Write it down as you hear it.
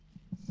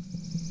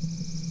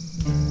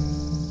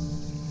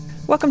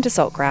Welcome to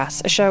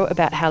Saltgrass, a show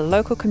about how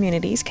local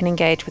communities can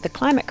engage with the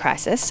climate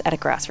crisis at a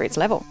grassroots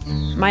level.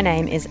 My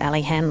name is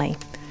Ali Hanley.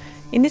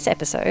 In this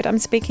episode, I'm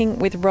speaking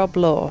with Rob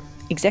Law,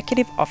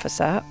 Executive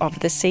Officer of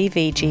the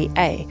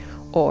CVGA,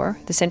 or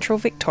the Central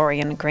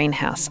Victorian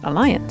Greenhouse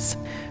Alliance.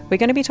 We're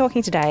going to be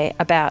talking today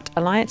about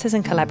alliances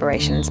and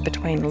collaborations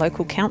between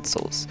local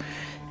councils,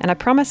 and I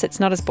promise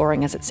it's not as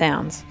boring as it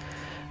sounds.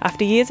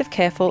 After years of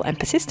careful and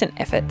persistent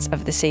efforts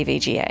of the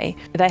CVGA,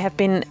 they have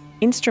been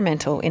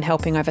instrumental in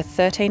helping over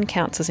 13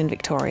 councils in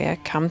Victoria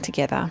come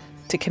together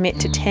to commit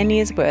to 10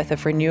 years' worth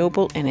of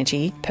renewable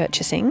energy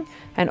purchasing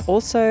and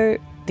also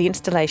the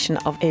installation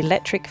of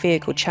electric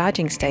vehicle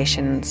charging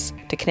stations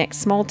to connect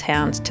small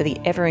towns to the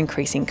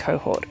ever-increasing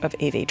cohort of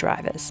EV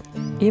drivers.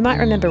 You might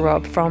remember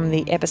Rob from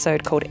the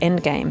episode called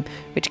Endgame,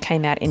 which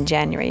came out in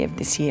January of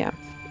this year.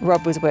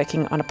 Rob was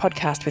working on a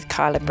podcast with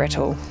Kyla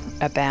Brettel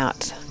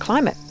about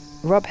climate.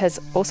 Rob has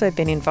also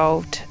been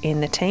involved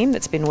in the team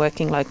that's been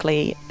working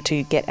locally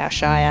to get our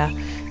shire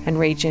and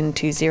region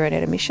to zero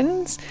net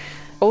emissions.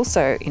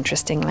 Also,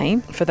 interestingly,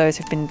 for those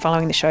who've been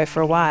following the show for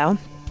a while,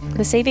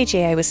 the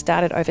CVGA was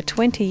started over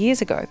 20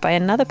 years ago by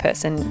another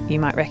person you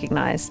might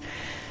recognise,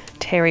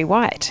 Terry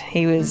White.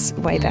 He was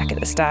way back at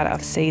the start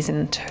of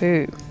season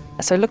 2.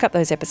 So look up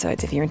those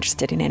episodes if you're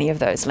interested in any of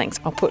those links.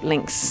 I'll put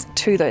links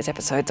to those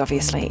episodes,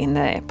 obviously, in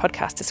the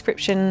podcast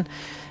description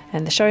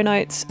and the show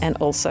notes, and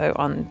also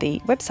on the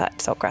website,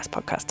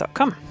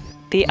 saltgrasspodcast.com.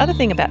 The other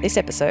thing about this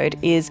episode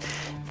is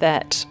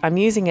that I'm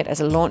using it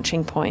as a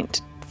launching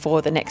point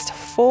for the next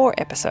 4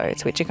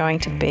 episodes, which are going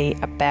to be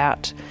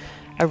about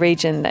a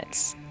region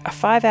that's a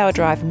 5-hour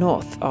drive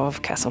north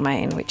of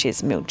Castlemaine, which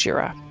is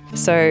Mildura.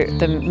 So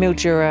the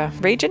Mildura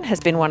region has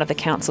been one of the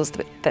councils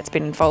that's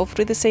been involved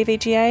with the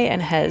CVGA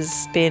and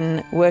has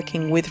been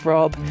working with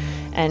Rob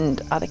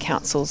and other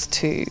councils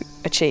to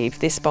achieve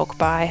this bulk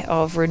buy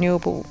of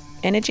renewable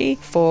energy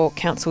for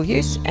council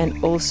use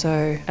and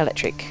also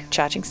electric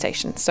charging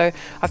stations. So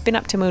I've been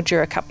up to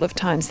Mildura a couple of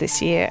times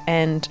this year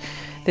and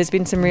there's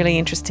been some really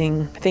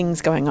interesting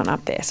things going on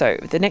up there. So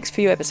the next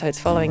few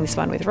episodes following this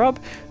one with Rob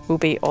will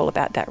be all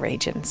about that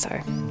region. So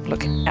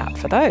look out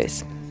for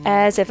those.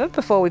 As ever,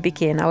 before we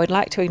begin, I would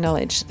like to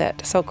acknowledge that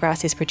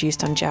Saltgrass is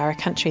produced on Jara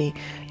Country.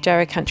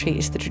 Jara Country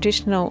is the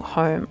traditional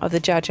home of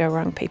the Dja Dja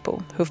Wurrung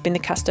people who have been the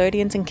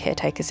custodians and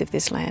caretakers of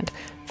this land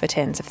for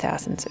tens of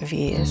thousands of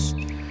years.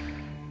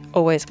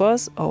 Always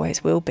was,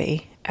 always will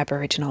be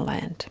Aboriginal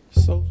land.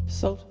 Salt.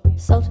 Salt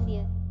of the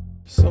earth.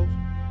 Salt.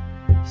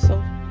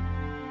 Salt.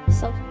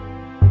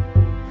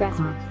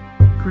 Grassroots.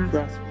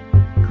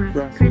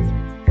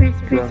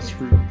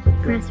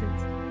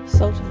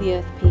 Salt of the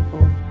earth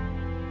people.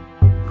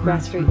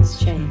 Grassroots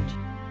change.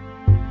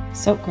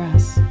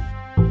 Saltgrass.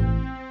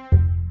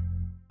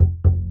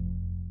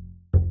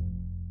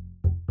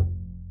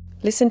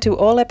 Listen to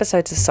all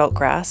episodes of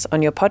Saltgrass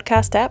on your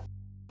podcast app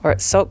or at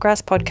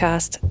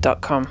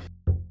saltgrasspodcast.com.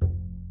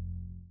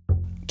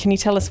 Can you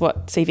tell us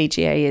what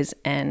CVGA is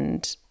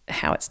and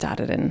how it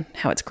started and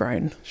how it's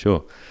grown?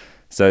 Sure.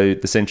 So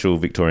the Central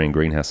Victorian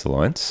Greenhouse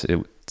Alliance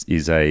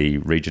is a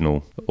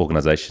regional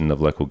organisation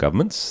of local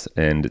governments,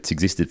 and it's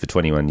existed for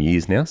 21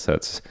 years now. So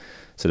it's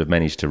sort of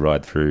managed to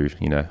ride through,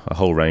 a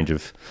whole range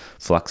of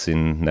flux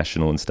in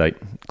national and state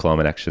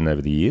climate action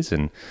over the years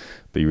and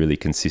be really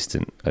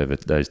consistent over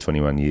those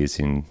 21 years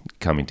in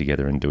coming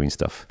together and doing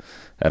stuff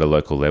at a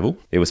local level.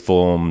 It was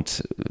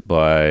formed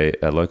by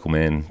a local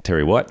man,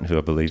 Terry White, who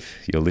I believe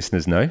your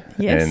listeners know.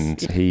 Yes. And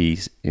he,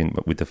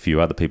 with a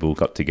few other people,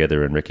 got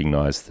together and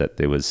recognised that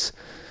there was,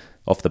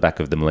 off the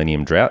back of the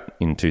Millennium Drought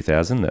in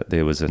 2000, that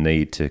there was a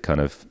need to kind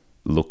of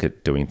look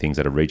at doing things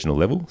at a regional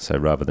level. So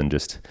rather than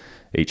just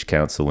each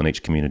council and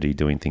each community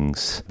doing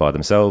things by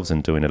themselves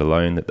and doing it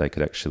alone, that they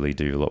could actually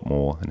do a lot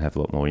more and have a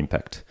lot more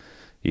impact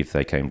if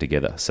they came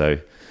together. So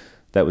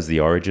that was the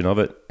origin of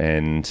it,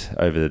 and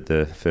over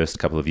the first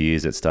couple of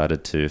years it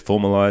started to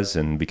formalise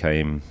and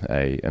became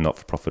a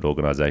not-for-profit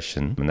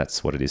organisation, and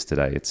that's what it is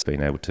today. It's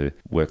been able to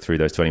work through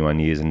those 21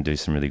 years and do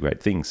some really great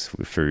things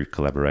through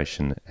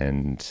collaboration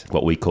and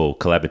what we call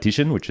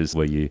collaboration, which is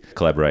where you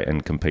collaborate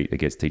and compete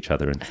against each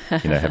other and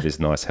have this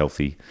nice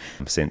healthy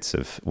sense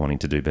of wanting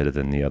to do better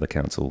than the other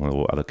council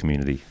or other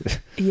community.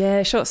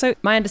 Yeah, sure. So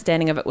my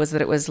understanding of it was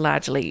that it was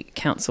largely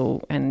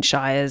council and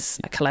shires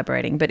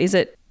collaborating, but is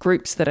it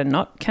groups that are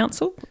not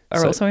council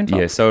are also involved?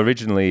 Yeah, so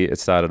originally it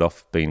started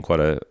off being quite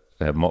a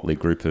motley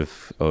group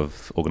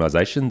of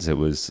organisations. It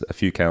was a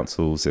few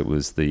councils. It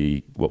was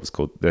what was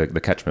called the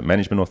Catchment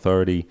Management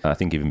Authority. I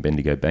think even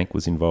Bendigo Bank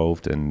was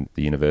involved and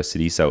the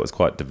university. So it was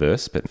quite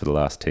diverse, but for the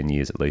last 10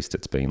 years at least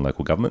it's been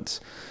local governments.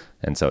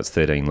 And so it's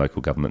 13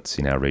 local governments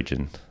in our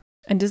region.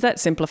 And does that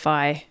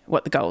simplify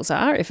what the goals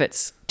are if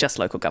it's just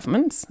local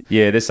governments?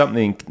 Yeah, there's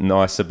something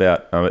nice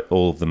about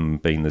all of them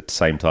being the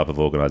same type of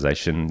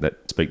organisation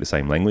that speak the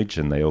same language,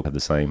 and they all have the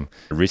same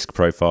risk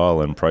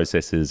profile and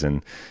processes,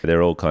 and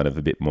they're all kind of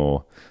a bit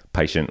more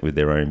patient with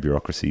their own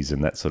bureaucracies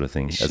and that sort of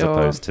thing, Sure. as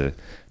opposed to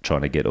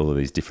trying to get all of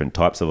these different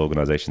types of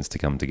organisations to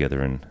come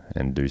together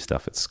and do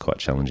stuff. It's quite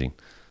challenging.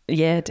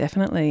 Yeah,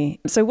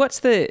 definitely. So what's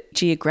the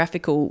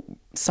geographical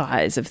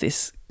size of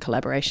this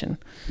collaboration?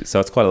 So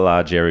it's quite a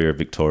large area of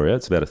Victoria.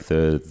 It's about a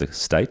third of the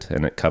state,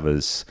 and it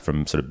covers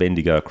from sort of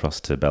Bendigo across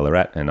to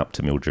Ballarat and up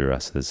to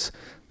Mildura. So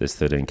there's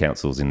 13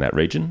 councils in that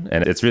region.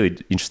 And it's really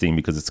interesting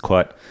because it's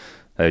quite,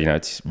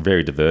 it's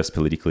very diverse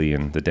politically,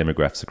 and the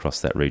demographics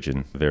across that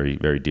region are very,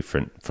 very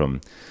different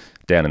from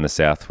down in the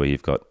south where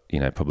you've got,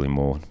 probably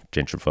more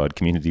gentrified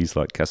communities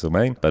like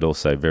Castlemaine, but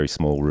also very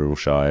small rural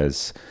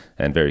shires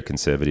and very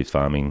conservative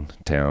farming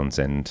towns,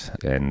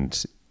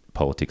 and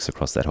politics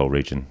across that whole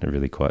region are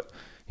really quite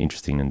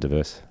interesting and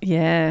diverse.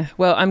 Yeah.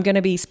 Well, I'm going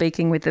to be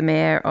speaking with the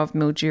Mayor of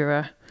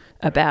Mildura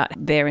about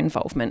their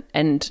involvement,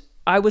 and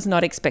I was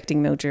not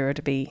expecting Mildura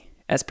to be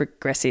as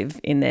progressive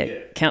in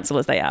their council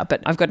as they are,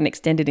 but I've got an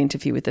extended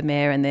interview with the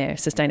Mayor and their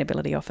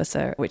Sustainability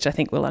Officer, which I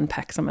think will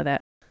unpack some of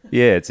that.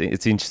 Yeah, it's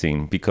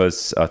interesting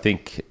because I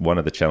think one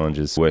of the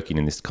challenges working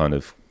in this kind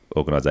of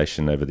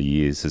organisation over the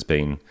years has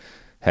been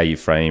how you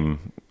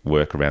frame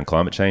work around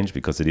climate change,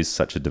 because it is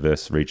such a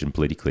diverse region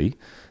politically.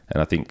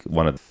 And I think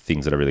one of the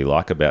things that I really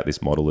like about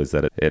this model is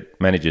that it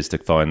manages to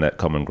find that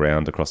common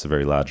ground across a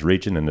very large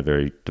region and a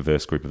very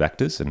diverse group of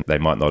actors. And they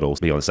might not all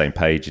be on the same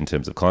page in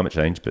terms of climate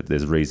change, but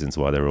there's reasons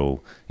why they're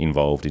all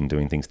involved in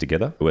doing things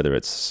together, whether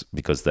it's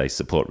because they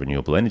support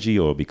renewable energy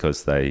or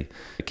because they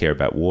care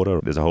about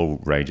water. There's a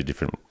whole range of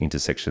different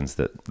intersections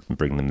that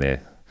bring them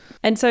there.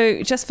 And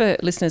so just for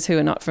listeners who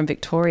are not from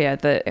Victoria,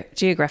 the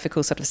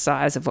geographical sort of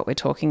size of what we're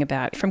talking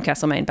about from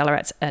Castlemaine,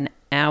 Ballarat's an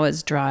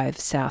hour's drive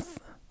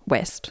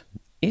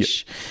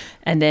southwest-ish. Yep.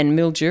 And then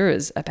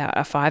Mildura's about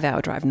a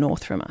 5-hour drive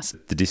north from us.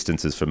 The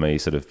distances for me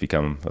sort of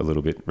become a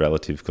little bit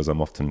relative because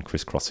I'm often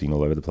crisscrossing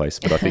all over the place.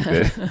 But I think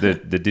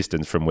the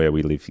distance from where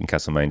we live in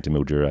Castlemaine to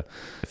Mildura,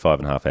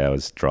 5.5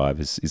 hours drive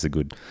is a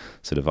good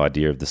sort of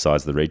idea of the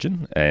size of the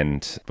region.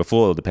 And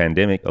before the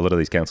pandemic, a lot of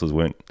these councils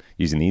weren't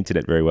using the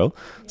internet very well.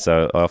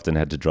 So I often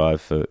had to drive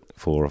for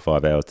 4 or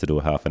 5 hours to do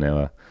a half an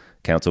hour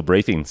council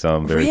briefing, so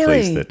I'm very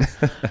pleased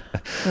that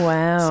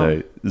wow.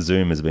 So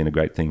Zoom has been a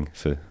great thing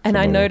for and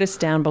I noticed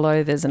down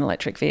below there's an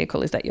electric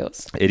vehicle. Is that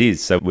yours? It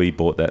is. So we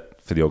bought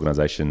that for the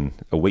organisation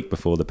a week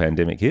before the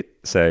pandemic hit,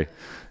 so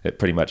it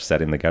pretty much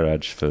sat in the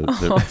garage for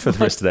the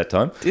rest of that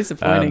time.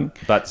 Disappointing.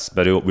 But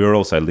we were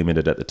also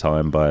limited at the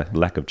time by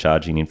lack of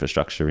charging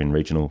infrastructure in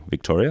regional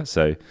Victoria,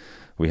 so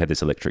we had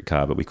this electric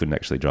car but we couldn't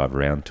actually drive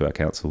around to our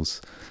councils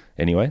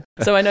anyway.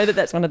 So I know that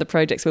that's one of the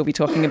projects we'll be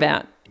talking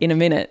about in a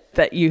minute,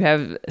 that you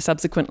have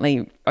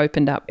subsequently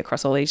opened up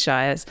across all these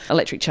shires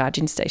electric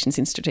charging stations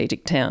in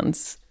strategic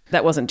towns.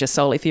 That wasn't just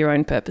solely for your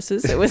own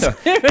purposes. It was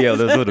yeah, there's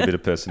a little bit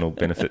of personal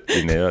benefit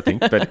in there, I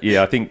think. But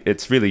yeah, I think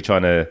it's really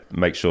trying to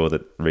make sure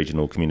that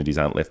regional communities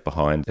aren't left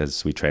behind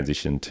as we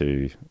transition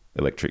to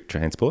electric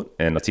transport.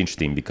 And it's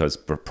interesting because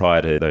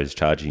prior to those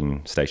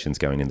charging stations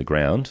going in the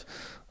ground,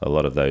 a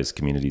lot of those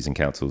communities and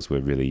councils were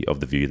really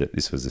of the view that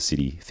this was a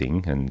city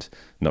thing and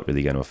not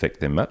really going to affect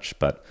them much.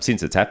 But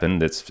since it's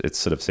happened, it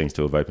sort of seems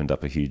to have opened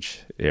up a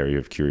huge area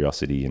of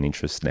curiosity and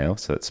interest now.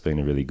 So it's been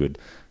a really good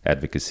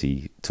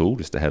advocacy tool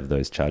just to have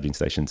those charging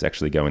stations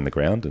actually go in the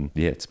ground. And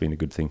yeah, it's been a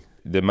good thing.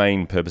 The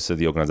main purpose of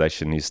the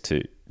organisation is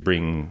to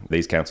bring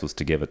these councils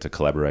together to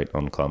collaborate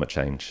on climate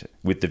change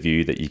with the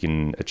view that you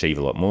can achieve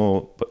a lot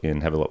more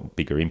and have a lot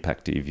bigger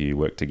impact if you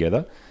work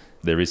together.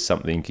 There is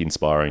something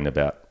inspiring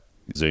about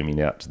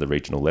zooming out to the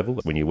regional level.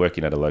 When you're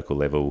working at a local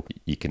level,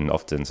 you can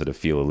often sort of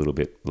feel a little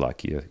bit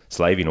like you're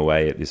slaving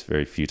away at this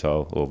very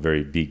futile or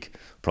very big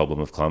problem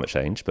of climate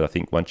change. But I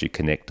think once you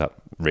connect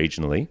up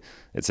regionally,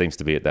 it seems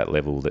to be at that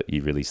level that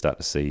you really start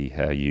to see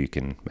how you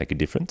can make a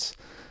difference.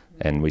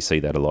 And we see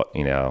that a lot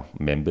in our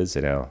members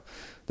and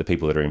the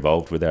people that are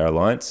involved with our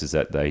alliance, is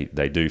that they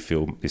do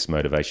feel this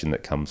motivation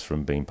that comes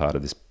from being part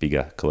of this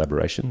bigger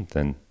collaboration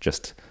than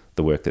just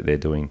the work that they're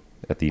doing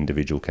at the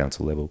individual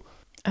council level.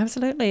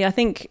 Absolutely.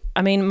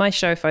 I mean, my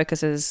show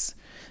focuses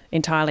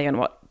entirely on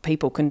what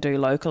people can do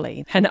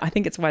locally. And I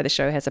think it's why the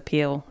show has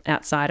appeal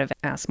outside of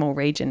our small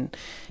region.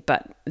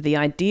 But the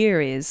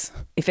idea is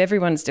if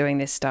everyone's doing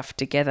this stuff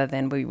together,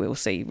 then we will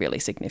see really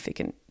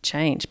significant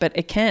change. But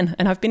it can.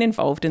 And I've been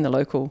involved in the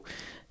local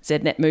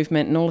ZNet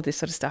movement and all of this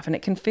sort of stuff. And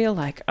it can feel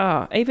like,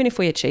 even if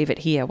we achieve it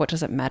here, what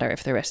does it matter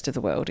if the rest of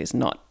the world is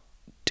not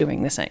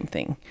doing the same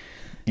thing?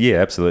 Yeah,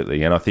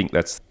 absolutely. And I think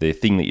that's the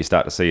thing that you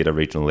start to see at a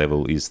regional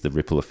level is the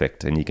ripple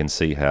effect. And you can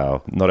see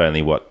how not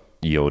only what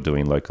you're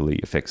doing locally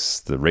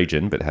affects the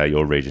region, but how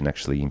your region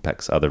actually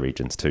impacts other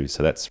regions too.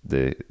 So that's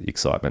the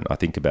excitement, I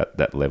think, about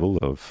that level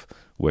of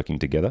working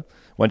together.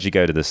 Once you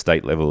go to the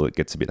state level, it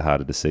gets a bit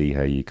harder to see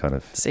how you kind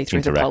of see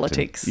through the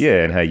politics.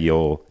 And how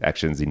your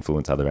actions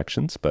influence other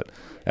actions. But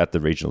at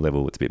the regional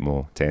level, it's a bit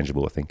more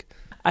tangible, I think.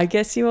 I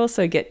guess you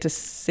also get to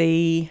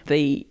see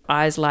the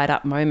eyes light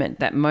up moment,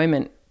 that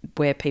moment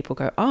where people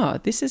go,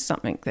 this is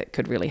something that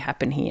could really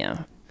happen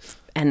here.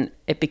 And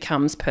it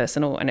becomes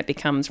personal and it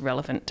becomes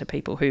relevant to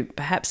people who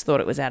perhaps thought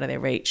it was out of their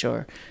reach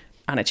or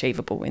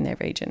unachievable in their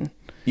region.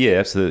 Yeah,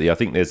 absolutely. I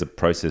think there's a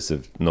process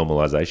of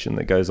normalisation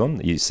that goes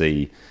on. You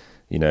see,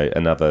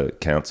 another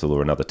council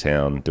or another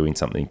town doing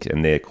something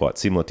and they're quite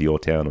similar to your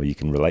town, or you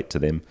can relate to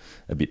them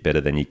a bit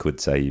better than you could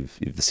say if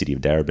the city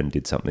of Darebin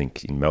did something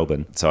in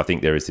Melbourne. So I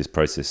think there is this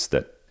process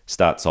that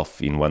starts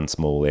off in one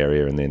small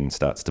area and then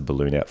starts to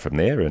balloon out from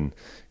there. And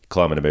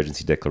climate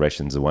emergency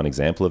declarations are one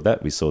example of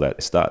that. We saw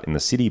that start in the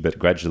city, but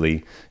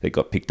gradually it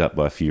got picked up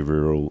by a few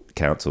rural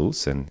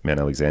councils, and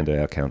Mount Alexander,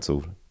 our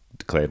council,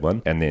 declared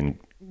one, and then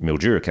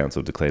Mildura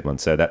Council declared one.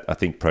 So that, I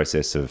think,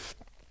 process of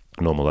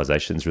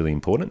normalisation is really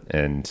important.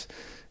 And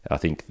I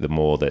think the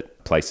more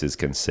that places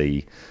can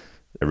see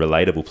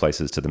relatable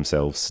places to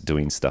themselves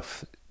doing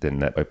stuff, then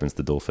that opens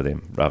the door for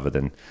them, rather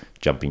than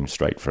jumping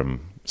straight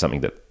from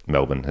something that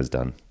Melbourne has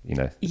done.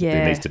 There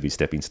needs to be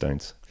stepping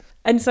stones.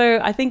 And so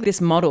I think this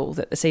model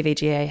that the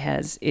CVGA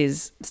has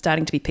is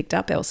starting to be picked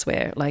up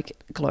elsewhere, like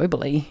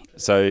globally.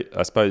 So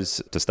I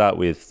suppose to start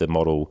with, the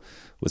model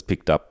was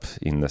picked up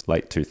in the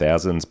late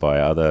 2000s by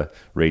other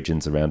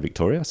regions around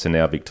Victoria. So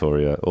now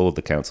Victoria, all of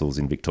the councils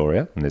in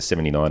Victoria, and there's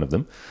 79 of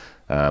them,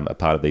 are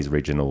part of these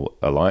regional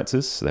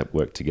alliances that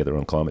work together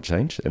on climate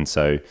change. And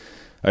so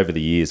over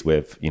the years,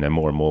 we've,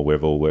 more and more,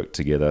 we've all worked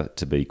together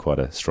to be quite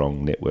a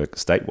strong network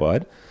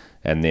statewide.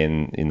 And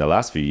then in the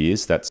last few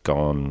years, that's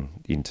gone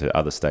into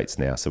other states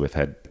now. So we've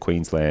had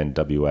Queensland,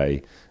 WA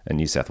and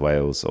New South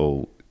Wales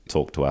all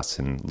talk to us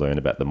and learn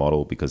about the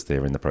model, because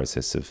they're in the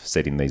process of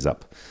setting these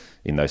up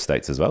in those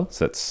states as well.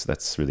 So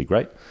that's really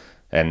great.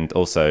 And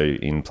also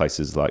in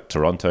places like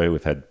Toronto,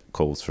 we've had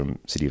calls from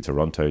City of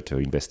Toronto to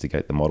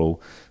investigate the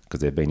model because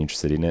they've been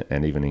interested in it,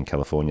 and even in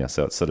California.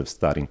 So it's sort of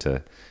starting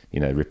to,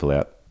 ripple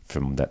out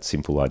from that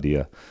simple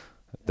idea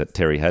that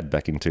Terry had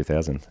back in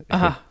 2000.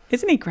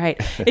 Isn't he great?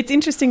 It's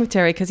interesting with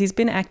Terry because he's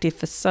been active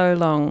for so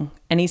long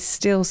and he's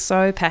still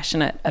so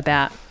passionate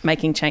about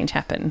making change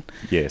happen.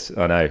 Yes,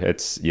 I know.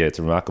 It's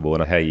remarkable.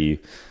 And how you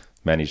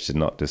manage to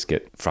not just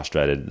get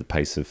frustrated at the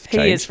pace of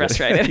change. He is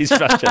frustrated. He's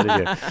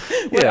frustrated,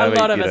 yeah. A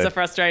lot of us are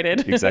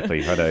frustrated.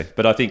 Exactly, I know.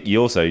 But I think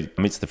you also,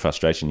 amidst the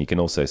frustration, you can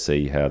also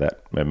see how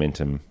that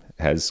momentum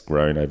has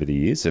grown over the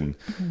years. And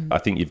I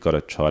think you've got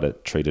to try to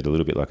treat it a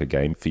little bit like a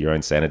game for your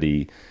own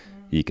sanity.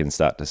 You can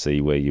start to see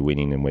where you're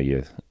winning and where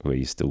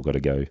you still got to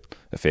go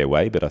a fair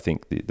way. But I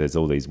think there's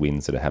all these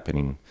wins that are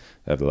happening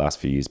over the last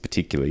few years,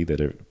 particularly,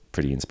 that are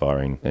pretty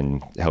inspiring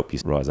and help you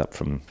rise up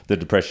from the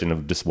depression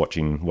of just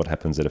watching what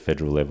happens at a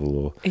federal level.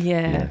 Or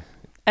And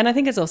I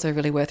think it's also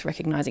really worth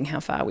recognising how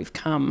far we've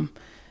come.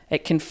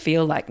 It can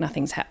feel like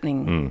nothing's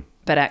happening,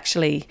 but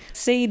actually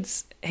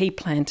seeds he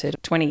planted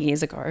 20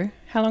 years ago.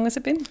 How long has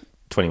it been?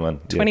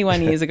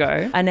 21 years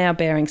ago, are now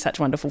bearing such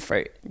wonderful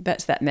fruit.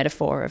 That's that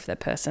metaphor of the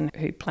person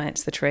who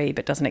plants the tree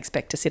but doesn't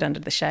expect to sit under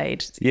the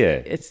shade.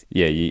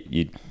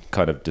 You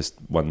kind of just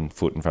one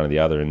foot in front of the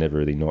other and never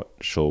really not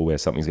sure where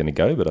something's going to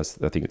go. But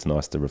I think it's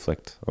nice to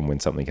reflect on when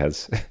something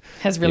has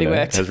really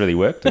worked. Has really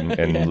worked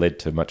and led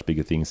to much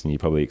bigger things than you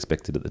probably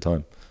expected at the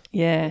time.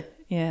 Yeah,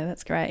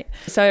 that's great.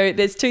 So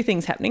there's two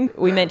things happening.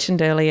 We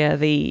mentioned earlier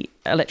the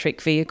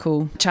electric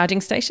vehicle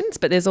charging stations,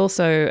 but there's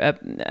also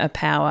a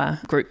power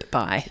group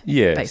buy,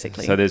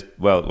 basically. So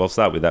I'll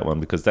start with that one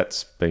because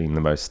that's been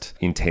the most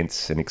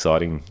intense and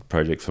exciting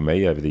project for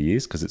me over the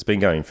years, because it's been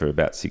going for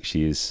about 6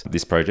 years,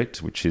 this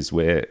project, which is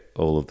where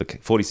all of the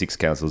 46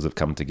 councils have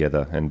come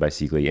together and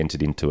basically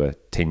entered into a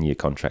 10-year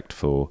contract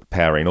for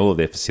powering all of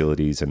their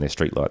facilities and their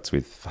streetlights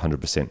with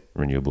 100%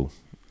 renewable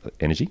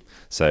energy.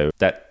 So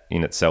that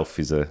in itself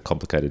is a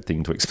complicated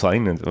thing to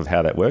explain of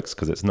how that works,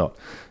 because it's not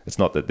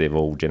that they're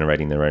all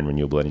generating their own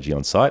renewable energy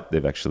on site.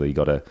 They've actually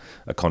got a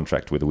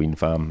contract with a wind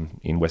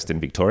farm in Western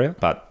Victoria,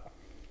 but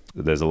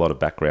there's a lot of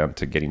background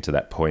to getting to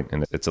that point,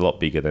 and it's a lot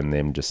bigger than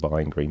them just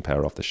buying green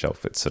power off the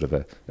shelf. It's sort of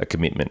a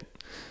commitment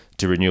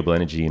to renewable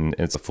energy, and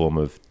it's a form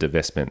of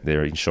divestment.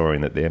 They're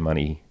ensuring that their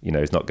money,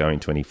 is not going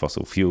to any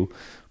fossil fuel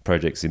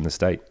projects in the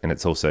state, and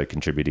it's also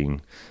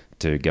contributing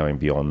to going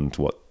beyond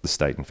what the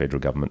state and federal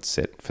governments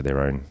set for their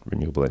own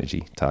renewable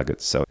energy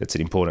targets. So it's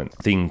an important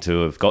thing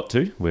to have got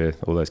to, where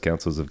all those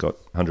councils have got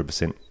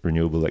 100%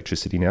 renewable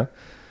electricity now.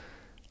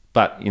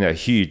 But,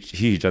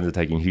 huge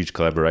undertaking, huge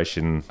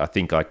collaboration. I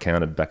think I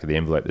counted back of the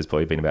envelope, there's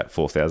probably been about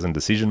 4,000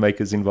 decision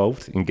makers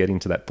involved in getting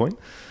to that point.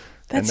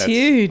 That's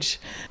huge.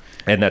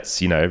 And that's,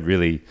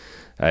 really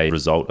a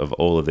result of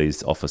all of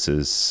these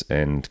officers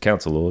and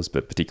councillors,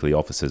 but particularly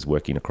officers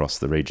working across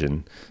the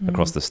region,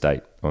 across the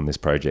state on this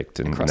project.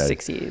 And across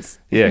 6 years.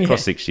 Yeah,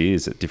 across 6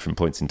 years at different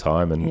points in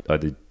time. And I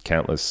did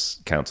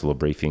countless councillor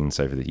briefings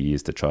over the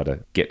years to try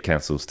to get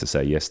councils to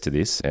say yes to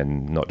this,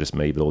 and not just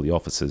me, but all the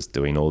officers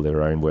doing all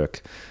their own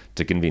work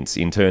to convince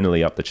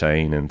internally up the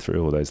chain and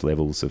through all those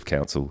levels of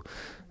council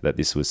that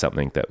this was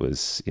something that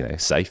was,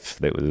 safe,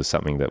 that was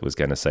something that was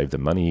going to save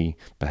them money,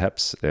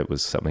 perhaps. It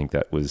was something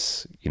that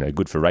was,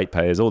 good for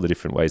ratepayers, all the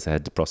different ways they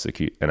had to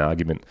prosecute an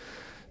argument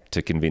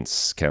to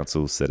convince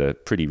councils that are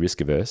pretty risk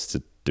averse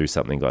to do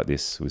something like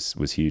this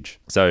was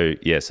huge. So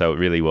it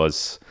really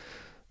was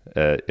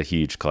a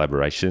huge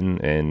collaboration,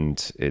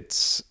 and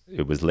it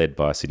was led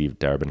by City of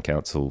Darebin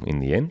Council in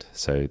the end.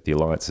 So the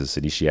alliances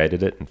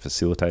initiated it and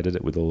facilitated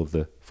it with all of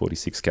the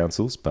 46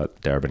 councils, but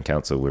Darebin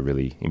Council were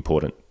really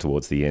important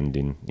towards the end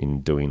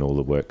in doing all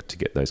the work to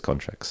get those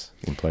contracts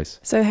in place.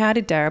 So how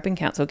did Darebin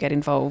Council get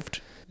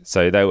involved?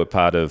 So they were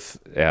part of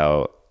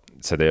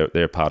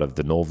they're part of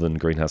the Northern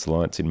Greenhouse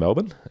Alliance in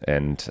Melbourne,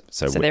 and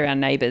so they're our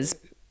neighbours.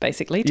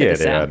 Basically, to the south.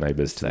 Yeah, they're our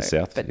neighbours to the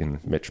south in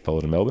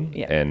metropolitan Melbourne.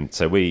 Yeah. And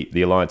so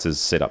the alliances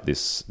set up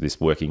this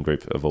working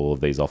group of all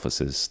of these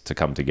officers to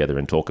come together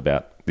and talk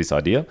about this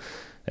idea.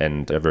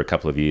 And over a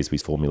couple of years, we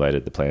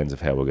formulated the plans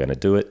of how we're going to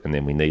do it. And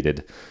then we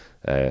needed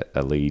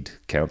a lead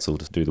council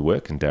to do the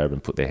work. And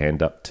Darebin put their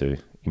hand up to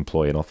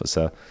employ an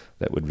officer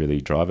that would really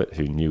drive it,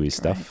 who knew his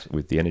stuff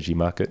with the energy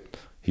market.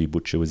 Hugh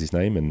Butcher was his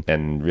name,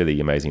 and really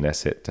amazing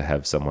asset to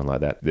have someone like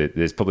that.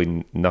 There's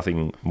probably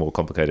nothing more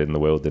complicated in the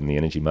world than the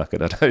energy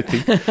market, I don't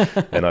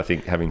think. And I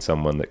think having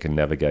someone that can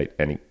navigate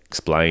and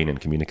explain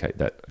and communicate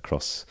that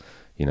across,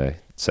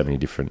 so many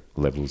different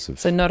levels of...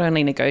 So not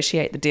only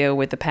negotiate the deal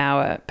with the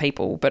power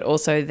people, but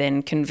also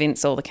then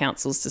convince all the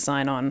councils to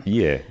sign on.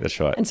 Yeah, that's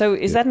right. And so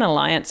is that an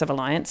alliance of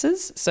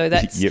alliances? So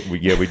that's...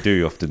 we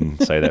do often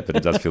say that, but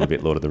it does feel a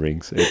bit Lord of the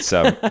Rings. It's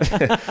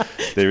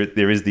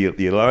there is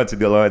the alliance of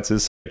the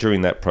alliances.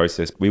 During that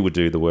process, we would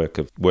do the work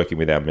of working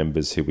with our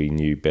members who we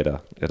knew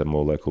better at a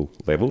more local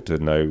level to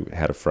know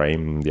how to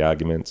frame the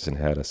arguments and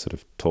how to sort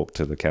of talk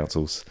to the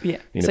councils. Yeah.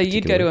 So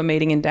you'd go to a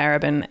meeting in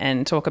Darebin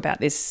and talk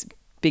about this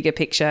bigger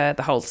picture,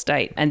 the whole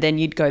state, and then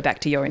you'd go back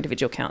to your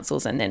individual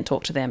councils and then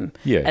talk to them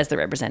as the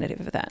representative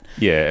of that.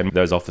 Yeah, and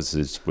those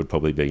officers would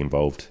probably be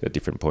involved at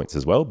different points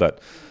as well, but...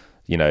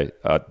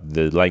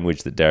 the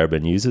language that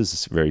Darebin uses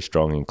is very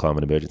strong in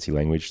climate emergency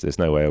language. There's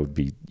no way I would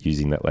be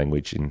using that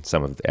language in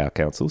some of our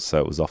councils. So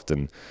it was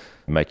often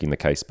making the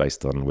case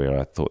based on where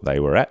I thought they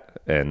were at.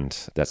 And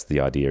that's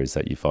the idea, is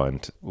that you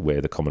find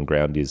where the common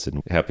ground is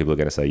and how people are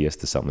going to say yes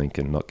to something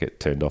and not get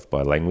turned off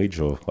by language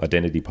or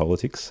identity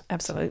politics.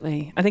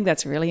 Absolutely. I think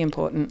that's really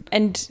important.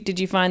 And did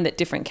you find that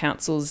different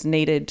councils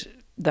needed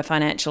the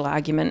financial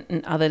argument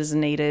and others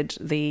needed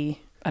the...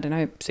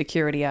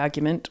 security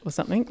argument or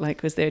something?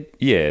 Like, was there...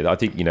 Yeah, I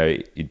think,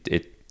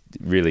 it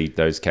really,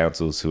 those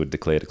councils who had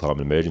declared a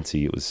climate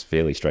emergency, it was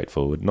fairly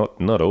straightforward.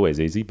 Not always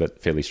easy, but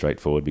fairly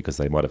straightforward, because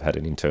they might have had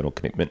an internal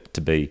commitment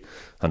to be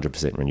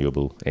 100%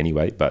 renewable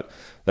anyway. But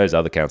those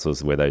other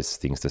councils where those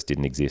things just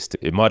didn't exist,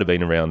 it might have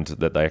been around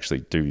that they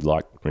actually do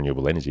like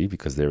renewable energy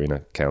because they're in a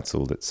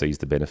council that sees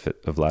the benefit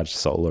of large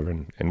solar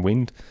and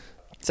wind.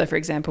 So, for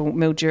example,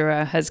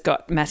 Mildura has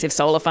got massive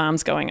solar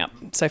farms going up.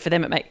 So for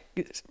them, it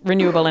makes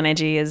renewable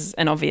energy is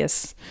an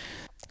obvious.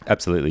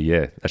 Absolutely,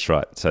 yeah, that's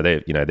right. So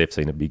they've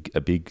seen a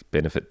big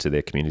benefit to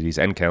their communities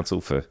and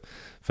council for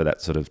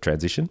that sort of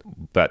transition.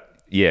 But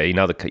yeah, in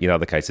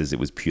other cases, it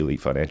was purely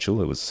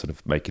financial. It was sort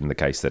of making the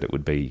case that it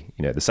would be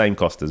the same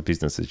cost as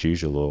business as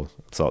usual or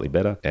slightly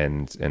better,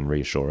 and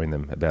reassuring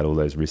them about all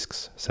those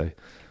risks. So.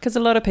 Because a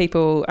lot of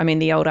people,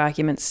 the old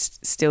arguments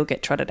still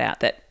get trotted out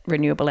that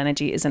renewable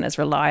energy isn't as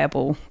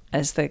reliable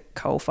as the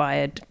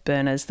coal-fired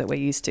burners that we're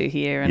used to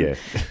here, and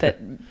that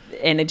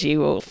energy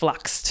will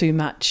flux too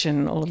much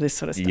and all of this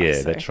sort of stuff.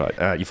 Yeah, that's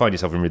right. You find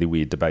yourself in really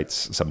weird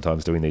debates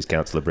sometimes doing these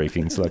councillor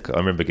briefings. Like, I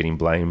remember getting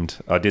blamed.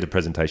 I did a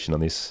presentation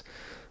on this,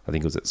 I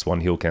think it was at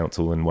Swan Hill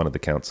Council, and one of the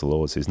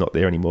councillors who's not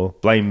there anymore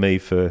blamed me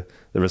for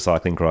the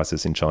recycling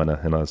crisis in China,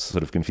 and I was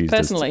sort of confused.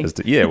 Personally? As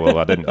to, well,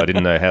 I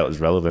didn't know how it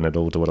was relevant at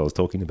all to what I was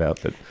talking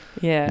about, but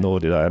nor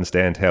did I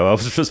understand how I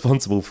was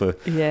responsible for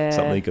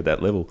something at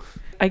that level.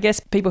 I guess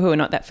people who are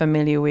not that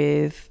familiar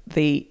with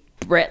the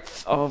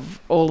breadth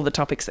of all of the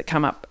topics that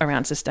come up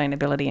around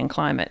sustainability and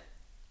climate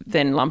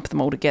then lump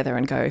them all together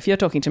and go, if you're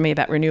talking to me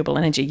about renewable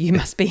energy, you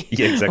must be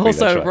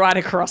also right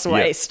across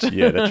waste.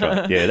 Yeah, that's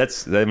right. Yeah,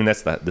 that's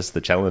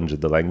the challenge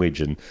of the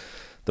language and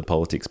the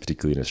politics,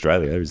 particularly in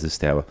Australia, is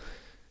just how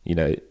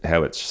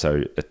it's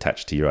so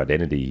attached to your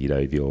identity.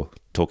 If you're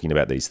talking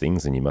about these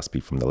things and you must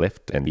be from the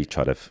left, and you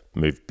try to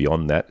move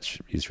beyond that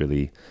is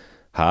really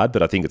hard.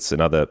 But I think it's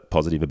another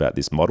positive about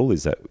this model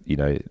is that,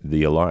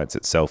 the alliance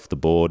itself, the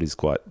board is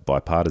quite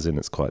bipartisan.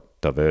 It's quite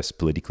diverse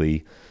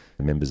politically.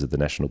 Members of the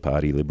National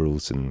Party,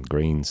 Liberals and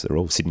Greens are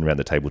all sitting around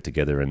the table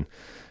together and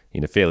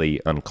in a fairly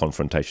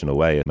unconfrontational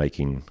way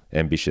making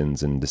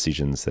ambitions and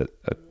decisions that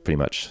are pretty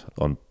much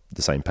on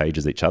the same page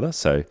as each other.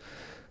 So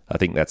I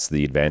think that's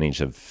the advantage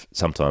of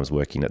sometimes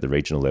working at the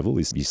regional level,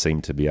 is you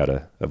seem to be able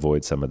to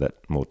avoid some of that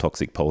more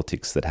toxic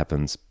politics that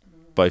happens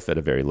both at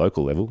a very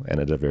local level and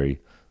at a very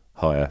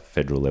higher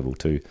federal level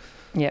too.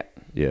 Yeah.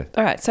 Yeah.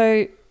 All right.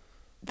 So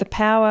the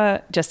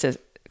power, just to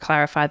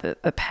clarify,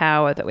 that the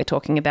power that we're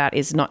talking about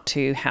is not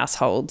to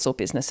households or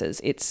businesses.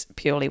 It's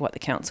purely what the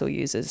council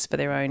uses for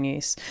their own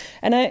use.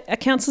 And are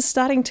councils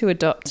starting to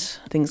adopt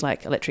things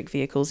like electric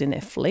vehicles in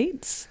their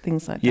fleets,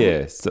 things like that?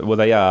 Yeah, well,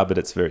 they are, but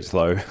it's very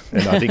slow.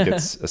 And I think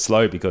it's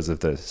slow because of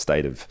the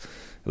state of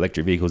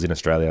electric vehicles in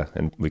Australia,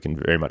 and we can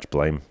very much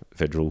blame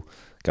federal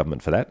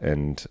government for that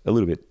and a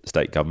little bit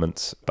state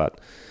governments. But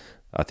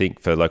I think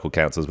for local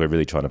councils, we're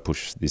really trying to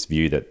push this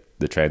view that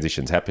the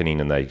transition's happening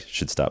and they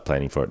should start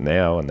planning for it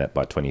now, and that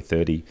by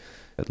 2030,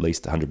 at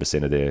least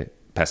 100% of their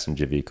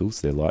passenger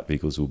vehicles, their light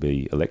vehicles, will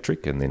be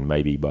electric, and then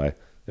maybe by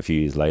a few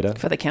years later...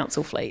 For the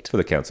council fleet.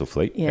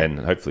 Yeah. And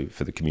hopefully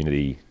for the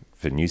community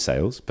for new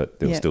sales, but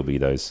there'll still be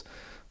those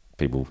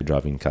people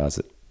driving cars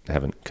that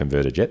haven't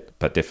converted yet,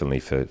 but definitely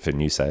for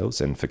new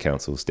sales and for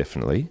councils,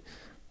 definitely.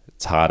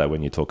 It's harder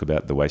when you talk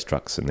about the waste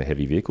trucks and the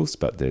heavy vehicles,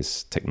 but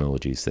there's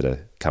technologies that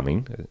are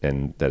coming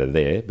and that are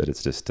there, but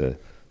it's just a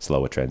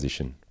slower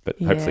transition, but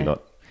hopefully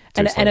not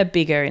too slow. And a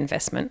bigger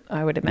investment,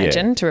 I would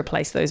imagine, to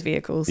replace those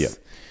vehicles. Yeah.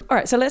 All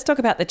right, so let's talk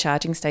about the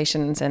charging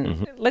stations,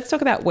 and let's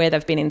talk about where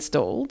they've been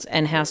installed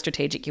and how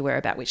strategic you were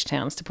about which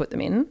towns to put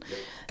them in.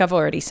 I've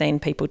already seen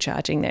people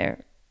charging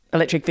their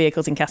electric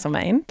vehicles in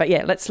Castlemaine, but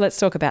let's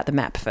talk about the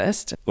map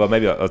first. Well,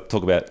 maybe I'll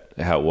talk about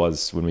how it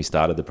was when we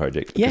started the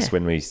project. Because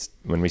when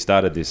we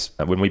started this,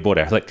 when we bought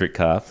our electric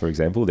car, for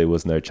example, there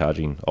was no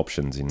charging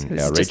options in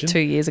our region. Just 2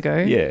 years ago.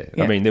 Yeah.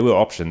 I mean, there were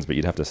options, but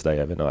you'd have to stay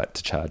overnight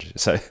to charge.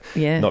 So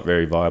not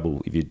very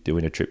viable if you're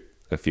doing a trip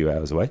a few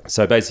hours away.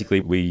 So basically,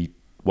 we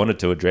wanted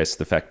to address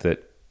the fact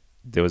that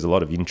there was a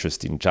lot of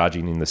interest in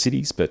charging in the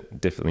cities, but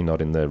definitely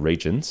not in the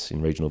regions,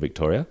 in regional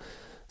Victoria.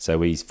 So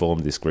we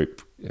formed this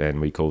group and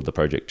we called the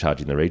project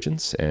Charging the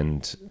Regions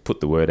and put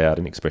the word out,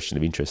 an expression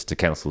of interest to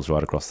councils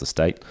right across the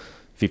state.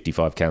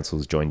 55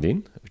 councils joined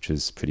in, which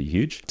is pretty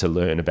huge, to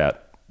learn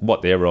about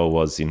what their role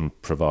was in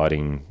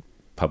providing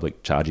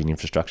public charging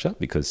infrastructure,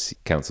 because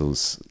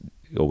councils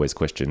always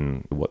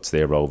question what's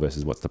their role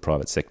versus what's the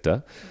private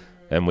sector.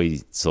 And we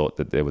thought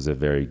that there was a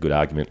very good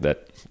argument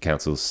that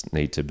councils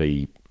need to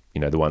be,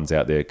 the ones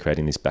out there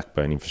creating this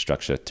backbone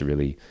infrastructure to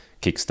really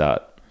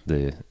kickstart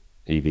the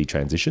EV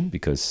transition,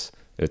 because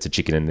it's a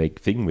chicken and egg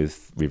thing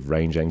with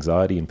range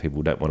anxiety, and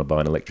people don't want to buy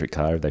an electric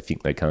car if they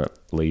think they can't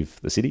leave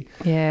the city.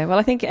 Yeah, well,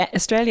 I think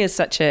Australia is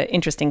such an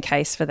interesting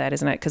case for that,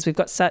 isn't it? Because we've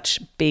got such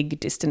big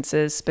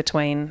distances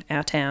between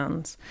our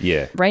towns.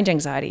 Yeah. Range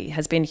anxiety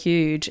has been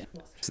huge.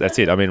 That's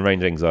it. I mean,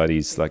 range anxiety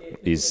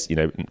is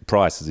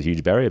price is a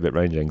huge barrier, but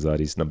range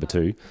anxiety is number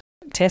 2.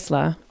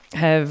 Tesla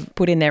have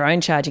put in their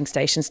own charging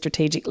stations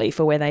strategically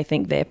for where they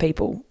think their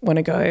people want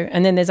to go.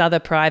 And then there's other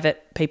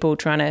private people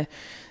trying to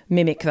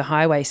mimic the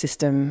highway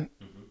system,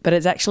 but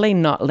it's actually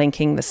not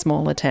linking the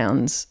smaller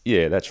towns.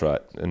 Yeah, that's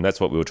right. And that's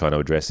what we were trying to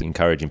address,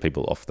 encouraging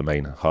people off the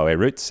main highway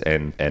routes.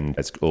 And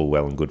it's all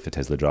well and good for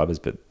Tesla drivers,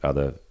 but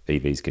other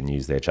EVs can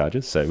use their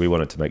chargers. So we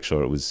wanted to make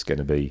sure it was going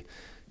to be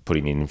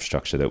putting in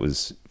infrastructure that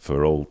was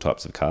for all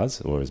types of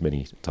cars, or as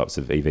many types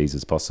of EVs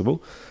as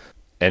possible.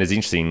 And it's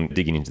interesting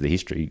digging into the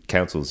history.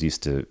 Councils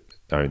used to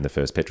own the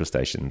first petrol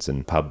stations,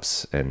 and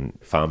pubs and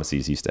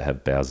pharmacies used to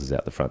have Bowsers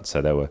out the front.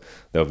 So they were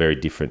very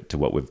different to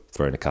what we've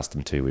grown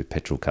accustomed to with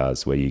petrol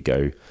cars, where you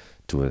go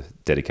to a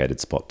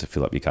dedicated spot to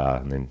fill up your car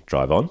and then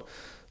drive on.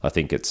 I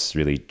think it's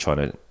really trying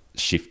to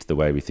shift the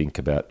way we think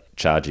about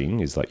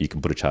charging. Is like you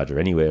can put a charger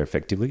anywhere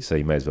effectively, so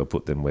you may as well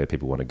put them where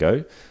people want to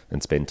go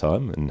and spend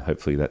time, and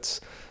hopefully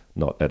that's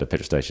not at a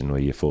petrol station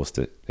where you're forced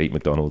to eat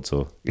McDonald's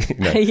or...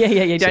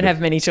 you don't have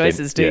many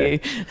choices, do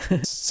you?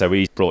 So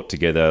we brought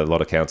together a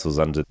lot of councils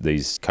under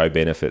these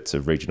co-benefits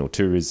of regional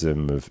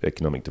tourism, of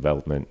economic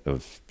development,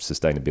 of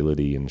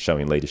sustainability and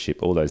showing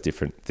leadership, all those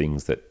different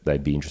things that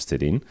they'd be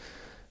interested in,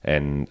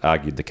 and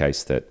argued the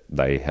case that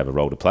they have a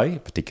role to play,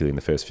 particularly in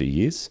the first few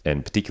years,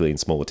 and particularly in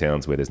smaller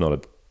towns where there's not a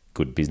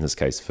good business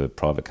case for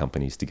private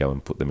companies to go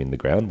and put them in the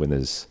ground, when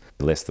there's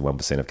less than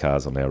 1% of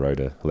cars on our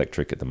road are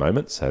electric at the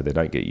moment, so they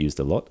don't get used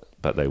a lot,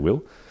 but they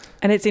will.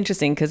 And it's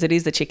interesting because it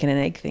is the chicken and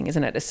egg thing,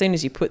 isn't it? As soon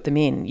as you put them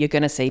in, you're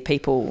going to see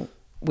people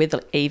with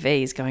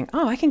EVs going,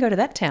 oh, I can go to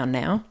that town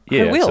now.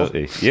 Yeah, I will.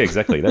 Absolutely. Yeah,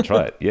 exactly. That's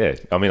right. Yeah.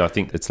 I mean, I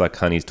think it's like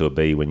honeys to a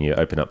bee when you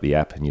open up the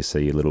app and you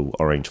see a little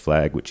orange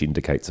flag which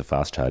indicates a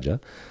fast charger.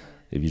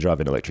 If you drive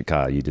an electric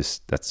car,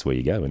 that's where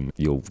you go, and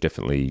you'll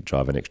definitely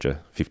drive an extra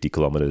 50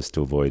 kilometres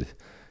to avoid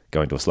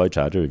going to a slow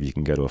charger if you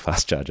can go to a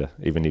fast charger,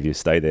 even if you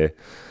stay there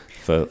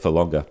for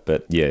longer.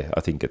 But yeah,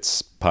 I think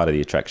it's part of the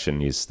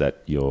attraction is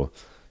that you're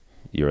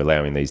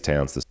allowing these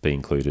towns to be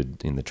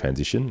included in the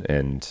transition.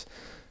 And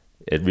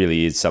it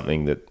really is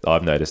something that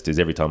I've noticed is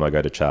every time I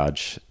go to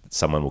charge,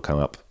 someone will come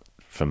up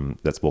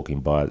that's walking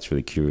by that's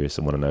really curious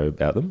and want to know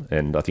about them.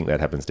 And I think that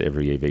happens to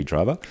every EV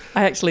driver.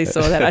 I actually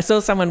saw that. I saw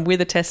someone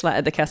with a Tesla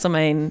at the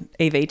Castlemaine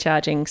EV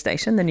charging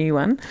station, the new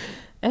one.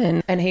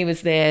 And he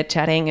was there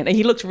chatting, and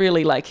he looked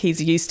really like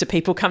he's used to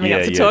people coming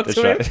up to talk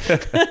to him.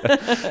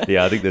 Right.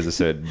 Yeah, I think there's a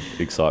certain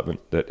excitement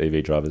that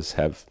EV drivers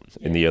have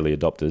in the early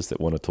adopters that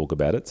want to talk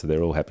about it, so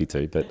they're all happy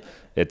to. But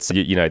it's,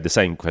 the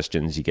same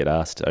questions you get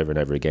asked over and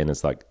over again.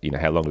 It's like,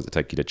 how long does it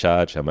take you to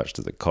charge? How much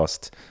does it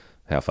cost?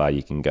 How far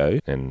you can go?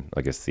 And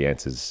I guess the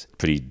answer's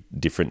pretty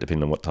different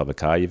depending on what type of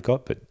car you've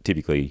got. But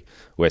typically,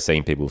 we're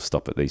seeing people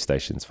stop at these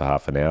stations for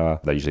half an hour.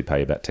 They usually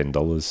pay about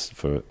 $10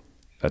 for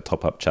a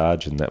top-up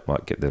charge, and that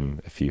might get them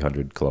a few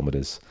hundred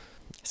kilometres.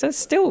 So it's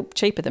still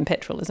cheaper than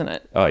petrol, isn't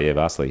it? Oh yeah,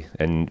 vastly.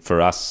 And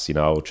for us,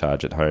 I'll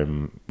charge at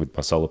home with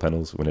my solar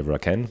panels whenever I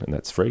can, and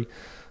that's free.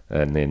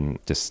 And then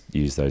just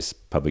use those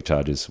public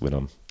chargers when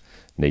I'm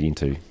needing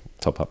to.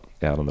 top up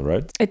out on the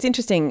road. It's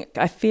interesting.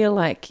 I feel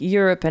like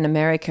Europe and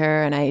America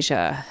and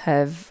Asia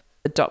have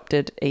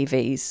adopted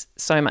EVs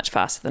so much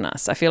faster than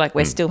us. I feel like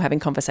we're still having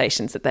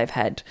conversations that they've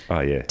had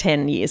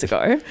 10 years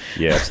ago.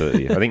 Yeah,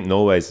 absolutely. I think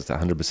Norway's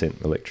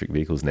 100% electric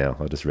vehicles now.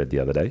 I just read the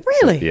other day.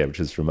 Really? So, yeah, which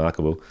is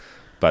remarkable.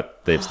 But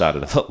they've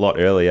started a lot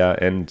earlier,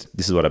 and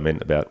this is what I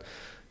meant about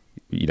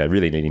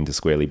really needing to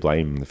squarely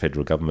blame the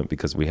federal government,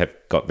 because we have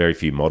got very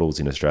few models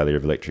in Australia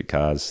of electric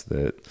cars.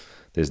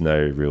 There's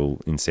no real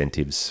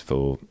incentives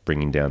for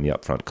bringing down the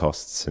upfront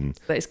costs. And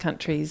those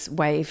countries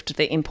waived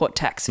the import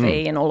tax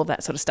fee and all of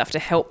that sort of stuff to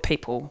help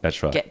people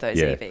get those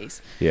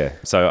EVs. Yeah.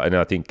 So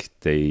I think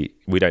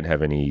we don't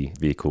have any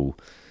vehicle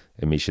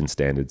emission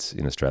standards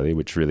in Australia,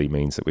 which really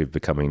means that we're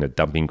becoming a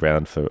dumping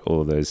ground for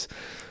all of those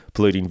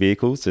polluting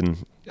vehicles.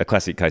 And a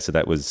classic case of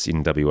that was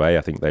in WA.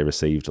 I think they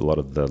received a lot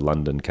of the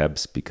London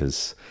cabs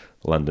because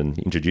London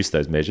introduced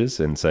those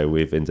measures. And so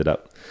we've ended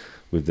up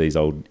with these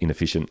old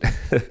inefficient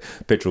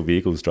petrol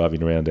vehicles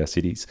driving around our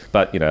cities.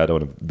 But, I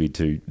don't want to be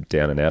too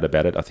down and out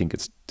about it. I think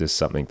it's just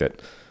something that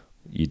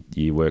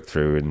you work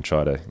through and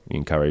try to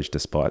encourage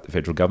despite the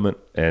federal government,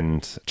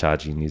 and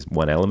charging is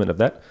one element of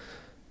that.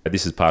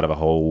 This is part of a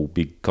whole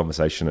big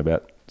conversation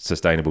about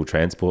sustainable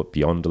transport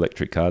beyond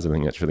electric cars. I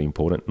think that's really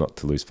important, not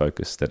to lose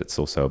focus that it's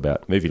also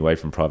about moving away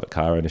from private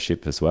car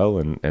ownership as well,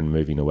 and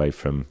moving away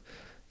from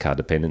car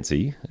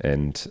dependency,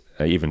 and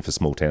even for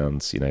small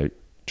towns,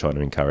 trying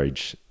to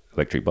encourage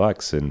electric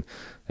bikes and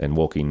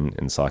walking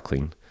and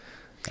cycling.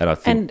 And I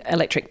think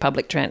electric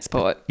public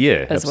transport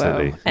as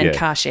well. And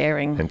car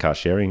sharing. And car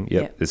sharing,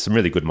 yeah. There's some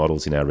really good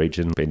models in our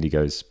region.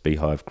 Bendigo's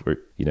Beehive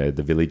Group, the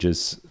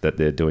villages that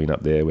they're doing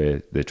up there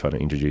where they're trying to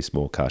introduce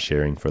more car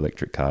sharing for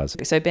electric cars.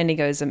 So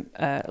Bendigo's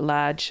a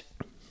large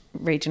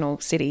regional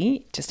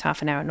city just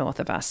half an hour north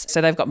of us. So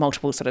they've got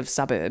multiple sort of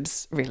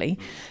suburbs, really.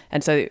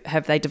 And so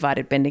have they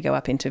divided Bendigo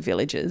up into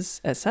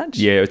villages as such?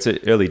 Yeah, it's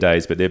early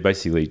days, but they're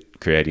basically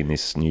creating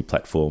this new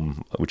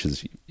platform, which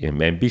is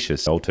an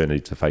ambitious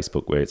alternative to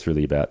Facebook, where it's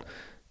really about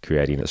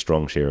creating a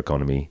strong share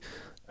economy.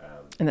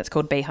 And that's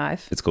called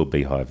Beehive? It's called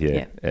Beehive,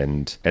 yeah.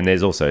 And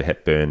there's also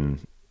Hepburn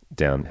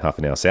down half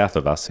an hour south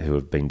of us who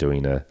have been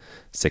doing a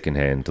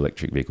second-hand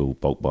electric vehicle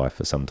bulk buy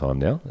for some time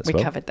now as well.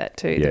 We covered that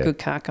too, the Good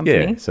Car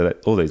Company. Yeah, so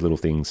all these little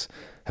things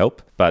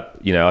help. But,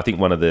 I think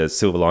one of the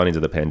silver linings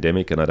of the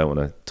pandemic, and I don't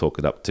want to talk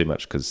it up too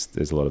much because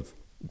there's a lot of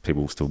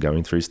people still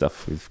going through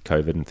stuff with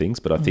COVID and things,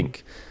 but I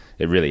think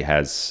it really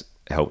has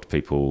helped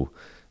people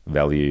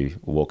value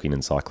walking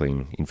and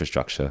cycling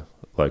infrastructure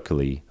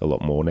locally a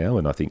lot more now,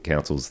 and I think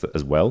councils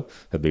as well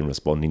have been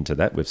responding to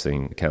that. We've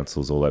seen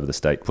councils all over the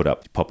state put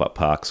up pop-up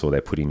parks, or they're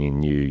putting in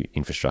new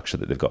infrastructure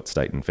that they've got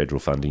state and federal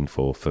funding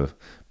for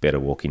better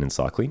walking and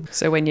cycling.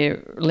 So when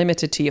you're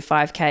limited to your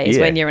 5Ks,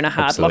 when you're in a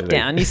hard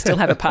lockdown, you still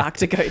have a park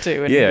to go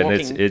to and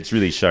walking. And it's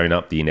really shown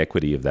up the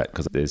inequity of that,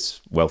 because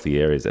there's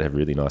wealthy areas that have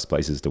really nice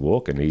places to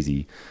walk and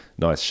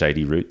nice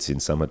shady routes in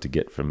summer to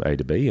get from A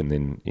to B, and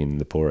then in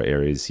the poorer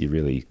areas you're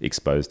really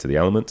exposed to the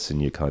elements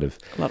and you're kind of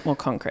a lot more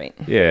concrete.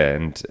 Yeah,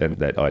 and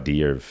that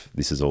idea of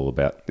this is all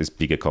about this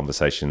bigger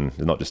conversation,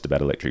 not just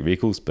about electric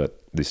vehicles, but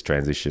this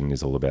transition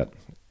is all about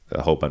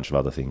a whole bunch of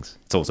other things.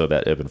 It's also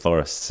about urban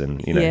forests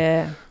and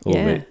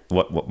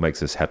what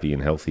makes us happy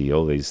and healthy,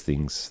 all these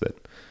things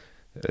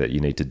that you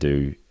need to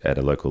do at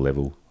a local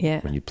level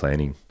when you're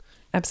planning.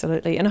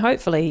 Absolutely. And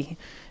hopefully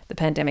the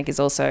pandemic is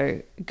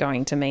also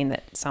going to mean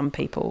that some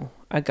people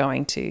are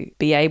going to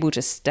be able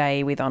to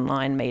stay with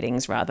online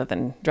meetings rather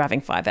than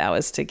driving 5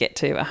 hours to get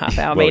to a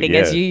half-hour meeting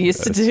as you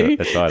used to do.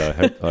 That's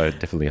right. I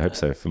definitely hope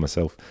so for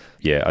myself.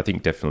 Yeah, I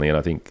think definitely. And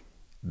I think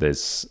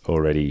there's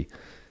already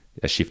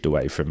a shift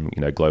away from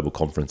global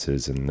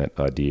conferences, and that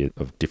idea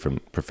of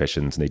different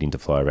professions needing to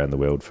fly around the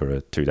world for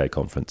a 2-day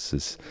conference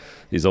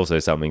is also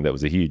something that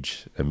was a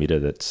huge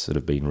emitter that's sort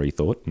of been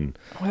rethought. And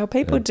well,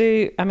 people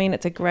do. I mean,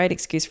 it's a great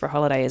excuse for a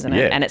holiday, isn't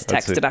it? And it's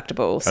tax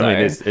deductible. So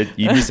I mean,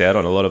 you miss out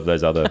on a lot of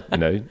those other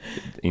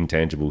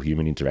intangible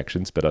human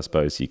interactions, but I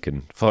suppose you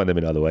can find them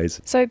in other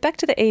ways. So back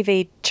to the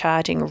EV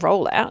charging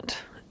rollout.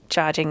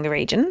 Charging the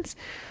regions.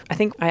 I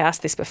think I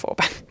asked this before,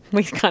 but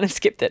we kind of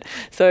skipped it.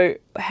 So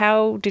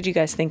how did you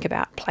guys think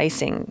about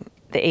placing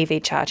the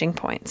EV charging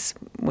points?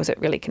 Was it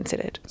really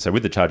considered? So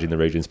with the Charging the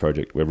Regions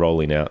project, we're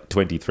rolling out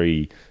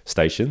 23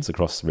 stations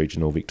across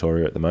regional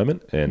Victoria at the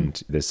moment,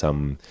 and there's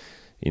some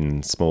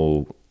in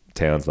small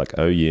towns like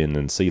Oyen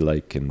and Sea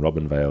Lake and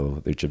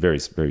Robinvale, which are very,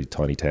 very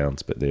tiny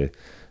towns, but they're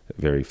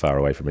very far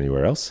away from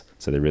anywhere else.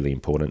 So they're really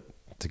important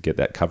to get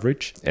that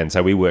coverage. And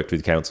so we worked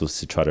with councils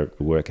to try to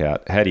work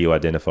out how do you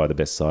identify the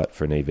best site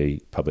for an EV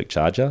public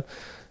charger.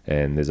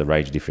 And there's a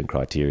range of different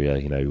criteria.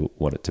 You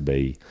want it to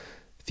be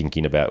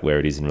thinking about where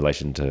it is in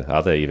relation to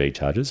other EV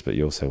chargers, but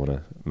you also want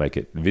to make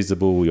it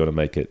visible. You want to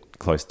make it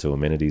close to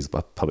amenities,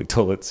 public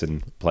toilets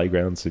and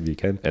playgrounds if you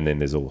can. And then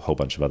there's a whole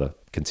bunch of other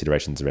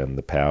considerations around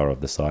the power of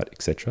the site,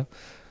 etc.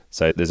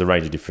 So there's a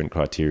range of different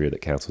criteria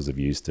that councils have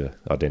used to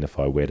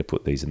identify where to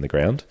put these in the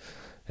ground.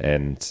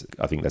 And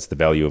I think that's the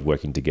value of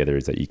working together,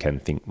 is that you can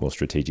think more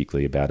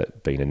strategically about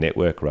it being a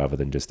network rather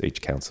than just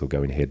each council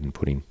going ahead and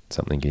putting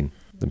something in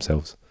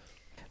themselves.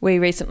 We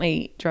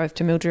recently drove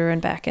to Mildura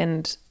and back,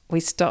 and we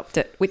stopped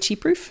at Witchy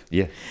Proof.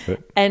 Yeah.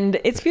 And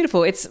it's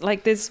beautiful. It's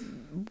like there's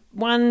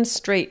one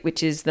street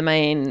which is the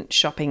main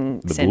shopping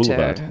The centre.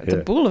 boulevard, The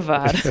yeah.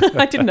 boulevard.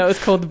 I didn't know it was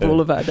called the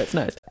boulevard. That's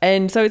nice.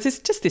 And so it's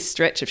just this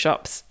stretch of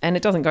shops, and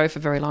it doesn't go for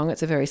very long.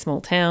 It's a very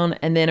small town.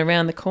 And then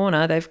around the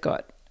corner, they've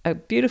got a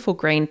beautiful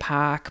green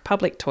park,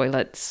 public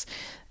toilets,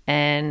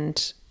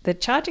 and the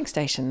charging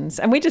stations.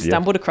 And we just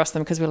stumbled across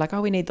them because we were like,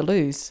 oh, we need the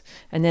loos.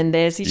 And then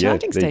there's the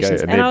charging there you go.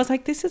 stations. And And then- I was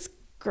like, this is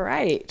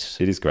great.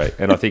 It is great.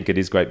 And I think it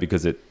is great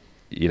because it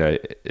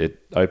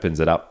opens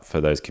it up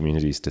for those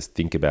communities to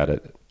think about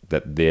it,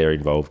 that they're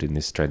involved in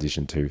this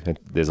transition too. And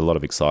there's a lot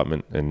of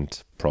excitement and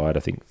pride, I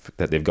think,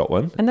 that they've got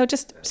one. And they'll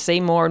just see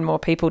more and more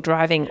people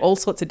driving all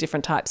sorts of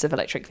different types of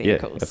electric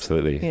vehicles. Yeah,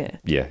 absolutely. Yeah.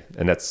 Yeah.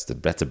 And that's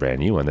a brand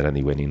new one that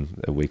only went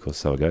in a week or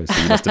so ago. So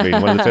you must have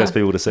been one of the first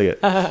people to see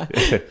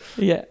it.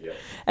 Yeah.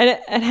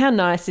 And how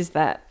nice is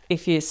that,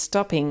 if you're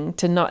stopping,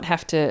 to not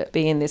have to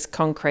be in this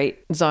concrete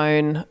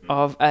zone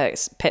of a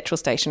petrol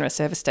station or a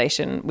service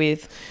station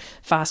with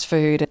fast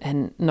food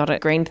and not a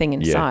green thing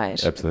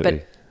inside. Yeah, absolutely.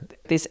 But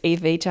this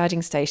EV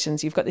charging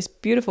stations, you've got this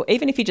beautiful,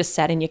 even if you just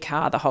sat in your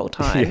car the whole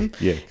time,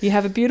 Yeah. you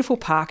have a beautiful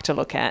park to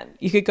look at.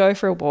 You could go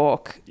for a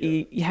walk.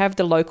 You have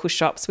the local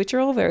shops, which are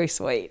all very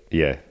sweet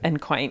Yeah.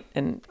 and quaint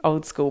and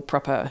old school,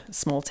 proper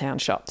small town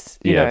shops.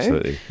 You Yeah, know?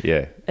 absolutely.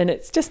 Yeah. And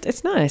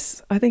it's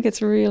nice. I think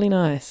it's really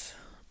nice.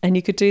 And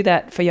you could do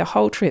that for your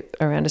whole trip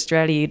around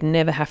Australia. You'd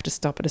never have to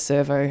stop at a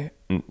servo,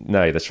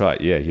 No, that's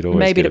right. Yeah. You'd always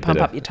maybe get to a pump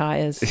better- up your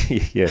tyres.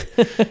 Yeah.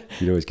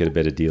 You'd always get a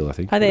better deal, I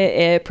think. Are there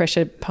air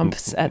pressure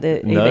pumps at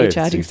the No, EV it's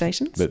charging just-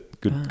 stations?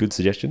 But good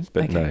suggestion.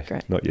 But Okay, no,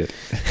 great. not yet.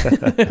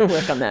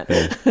 Work on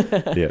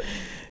that. Yeah.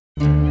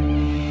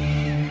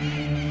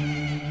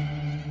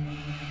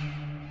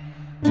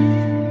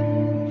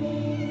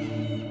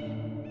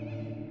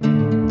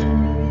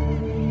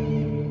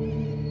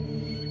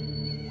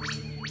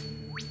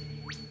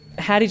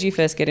 How did you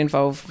first get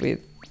involved with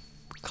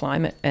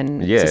climate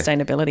and Yeah.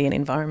 sustainability and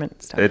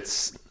environment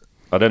stuff?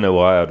 I don't know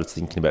why I was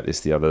thinking about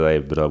this the other day,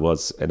 but I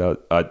was, and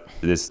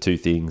there's two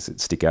things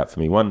that stick out for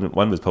me.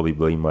 One was probably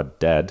being my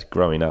dad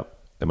growing up,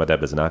 and my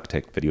dad was an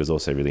architect, but he was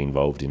also really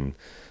involved in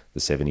the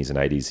 70s and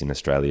 80s in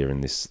Australia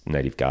in this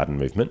native garden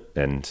movement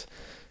and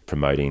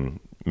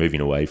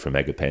moving away from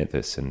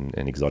agapanthus and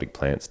exotic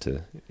plants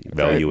to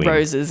valuing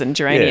Roses and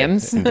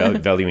geraniums. Yeah,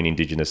 and valuing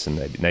indigenous and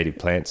native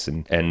plants,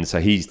 and so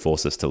he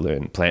forced us to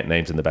learn plant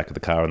names in the back of the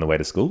car on the way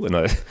to school. And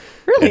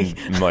Really?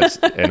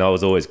 and I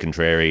was always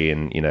contrary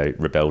and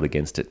rebelled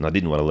against it, and I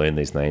didn't want to learn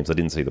these names. I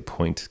didn't see the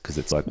point because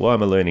it's like, why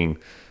am I learning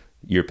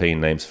European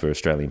names for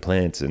Australian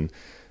plants? And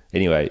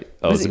anyway,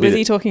 Was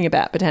he talking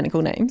about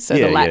botanical names? So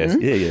the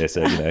Latin? Yeah.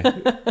 So,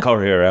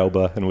 Coria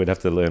alba, and we'd have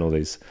to learn all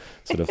these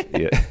sort of,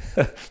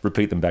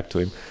 repeat them back to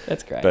him.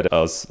 That's great. But I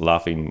was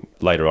laughing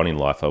later on in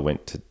life. I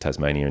went to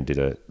Tasmania and did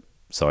a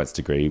science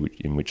degree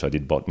in which I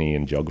did botany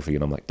and geography,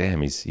 and I'm like,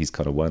 damn, he's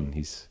kind of won.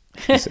 He's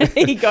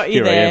He got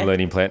you here there. I am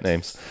learning plant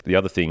names. The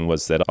other thing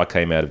was that I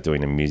came out of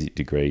doing a music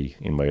degree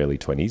in my early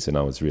 20s, and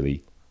I was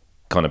really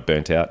kind of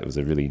burnt out. It was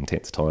a really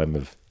intense time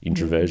of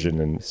introversion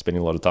and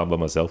spending a lot of time by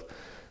myself.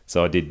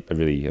 So I did a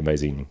really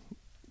amazing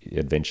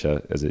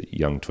adventure as a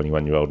young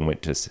 21-year-old and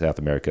went to South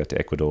America, to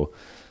Ecuador,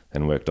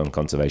 and worked on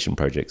conservation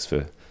projects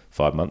for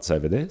 5 months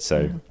over there.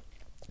 So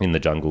in the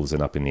jungles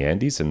and up in the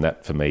Andes. And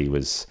that for me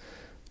was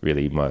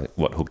really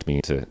what hooked me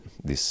into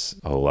this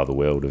whole other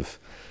world of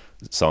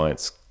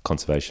science,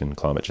 conservation,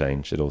 climate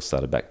change. It all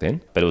started back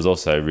then. But it was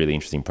also really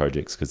interesting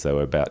projects because they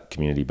were about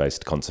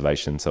community-based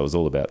conservation. So it was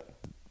all about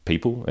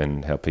people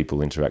and how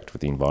people interact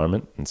with the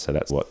environment. And so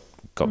that's what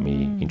got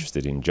me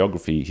interested in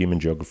geography, human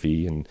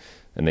geography, and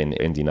then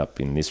ending up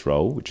in this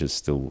role, which is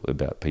still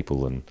about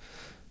people and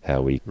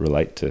how we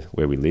relate to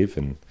where we live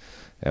and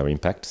our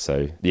impact.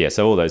 So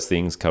all those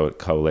things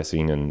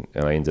coalescing, and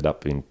I ended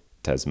up in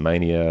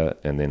Tasmania,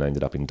 and then I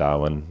ended up in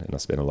Darwin, and I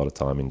spent a lot of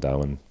time in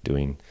Darwin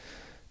doing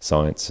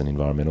science and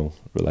environmental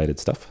related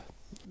stuff.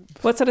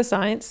 What sort of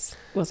science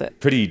was it?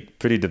 Pretty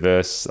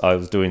diverse. I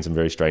was doing some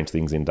very strange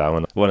things in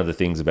Darwin. One of the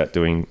things about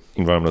doing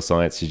environmental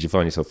science is you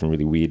find yourself in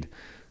really weird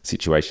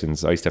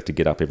situations. I used to have to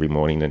get up every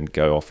morning and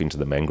go off into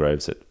the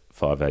mangroves at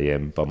 5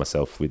 a.m. by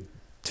myself with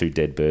 2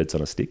 dead birds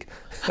on a stick.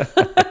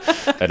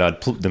 And I'd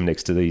put them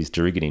next to these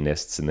Dirigini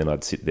nests, and then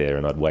I'd sit there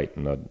and I'd wait,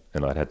 and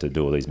I'd had to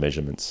do all these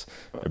measurements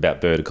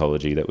about bird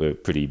ecology that were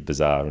pretty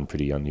bizarre and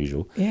pretty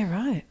unusual. Yeah,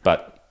 right.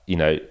 But,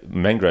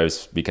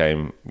 mangroves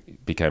became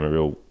a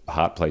real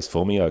heart place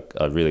for me.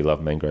 I really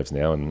love mangroves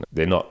now, and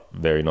they're not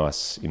very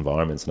nice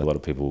environments, and a lot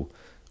of people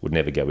would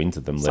never go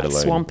into them, It's let like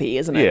alone swampy,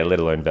 isn't it? Yeah, let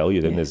alone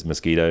value them. Yeah. There's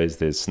mosquitoes,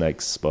 there's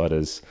snakes,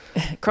 spiders,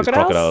 there's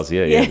Crocodiles? crocodiles.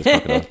 Yeah, there's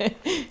crocodiles.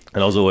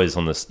 And I was always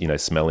on this,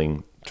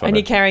 smelling. And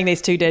you're carrying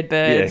these 2 dead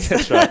Yeah, birds.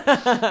 that's right.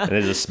 And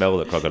there's a smell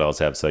that crocodiles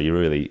have. So you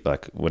really,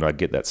 when I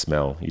get that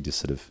smell, you just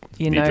sort of,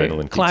 You the know,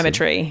 adrenaline kicks in.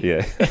 climatry.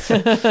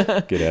 Yeah.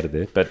 Get out of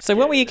there. But So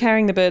what were you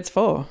carrying the birds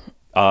for?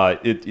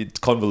 It's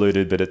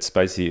convoluted, but it's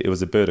basically, it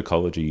was a bird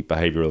ecology,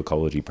 behavioural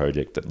ecology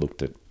project that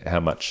looked at how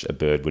much a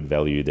bird would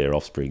value their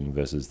offspring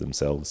versus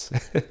themselves.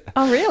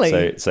 Oh,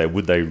 really? So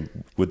would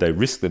they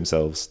risk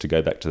themselves to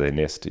go back to their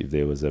nest if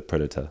there was a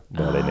predator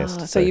by their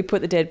nest? So you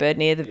put the dead bird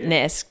near the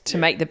nest to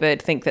make the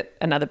bird think that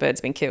another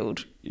bird's been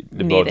killed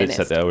near their nest.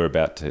 That they were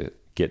about to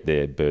get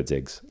their bird's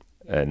eggs.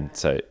 And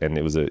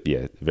it was a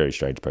very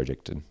strange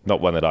project, and not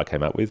one that I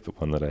came up with,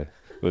 but one that I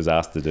was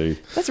asked to do.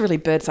 That's really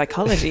bird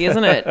psychology,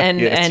 isn't it? And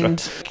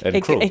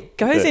it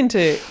goes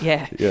into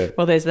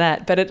well, there's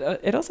that, but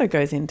it also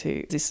goes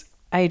into this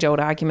age-old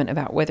argument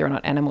about whether or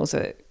not animals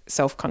are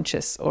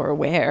self-conscious or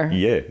aware.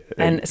 Yeah,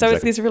 and so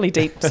it's this really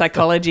deep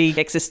psychology,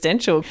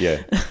 existential.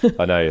 Yeah,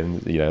 I know,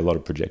 and a lot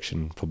of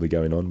projection probably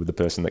going on with the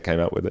person that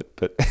came up with it.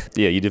 But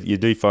yeah, you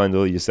do find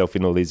yourself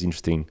in all these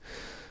interesting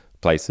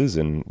places,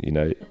 and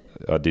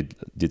I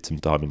did some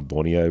time in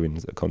Borneo in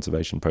a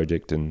conservation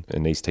project, and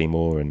in East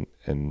Timor,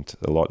 and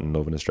a lot in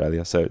Northern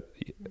Australia. So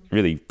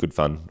really good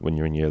fun when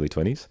you're in your early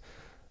 20s,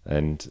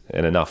 and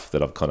enough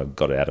that I've kind of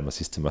got it out of my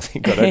system. I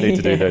think I don't need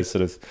to do those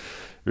sort of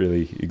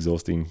really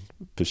exhausting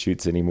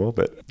pursuits anymore.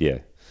 But yeah,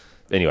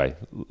 anyway,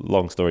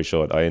 long story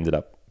short, I ended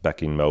up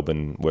back in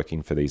Melbourne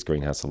working for these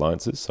greenhouse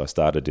alliances. So I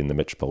started in the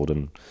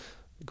Metropolitan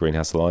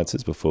Greenhouse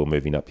Alliances before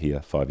moving up here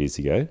 5 years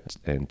ago,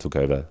 and took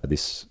over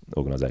this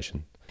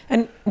organisation.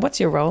 And what's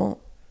your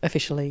role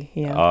officially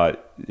here?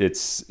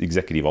 It's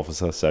executive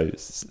officer, so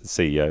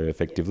CEO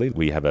effectively.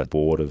 We have a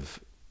board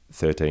of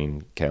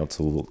 13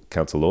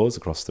 councillors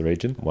across the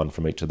region, one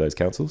from each of those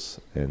councils,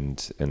 and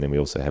then we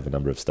also have a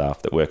number of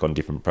staff that work on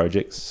different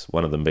projects,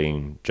 one of them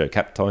being Joe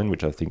Captine,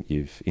 which I think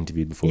you've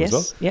interviewed before as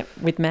well. Yep,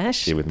 with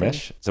MASH. Yeah, with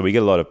MASH. So we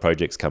get a lot of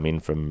projects come in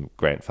from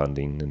grant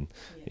funding and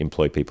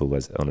employ people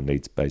on a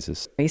needs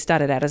basis. You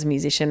started out as a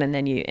musician, and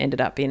then you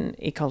ended up in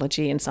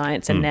ecology and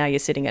science, and now you're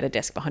sitting at a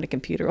desk behind a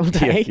computer all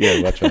day.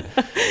 Yeah, that's right.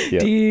 Yeah.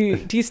 Do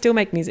you still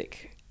make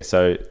music?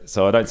 So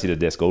I don't sit at a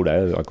desk all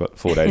day. I've got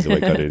 4 days a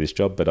week I do this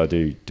job, but I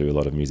do a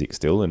lot of music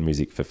still, and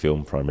music for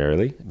film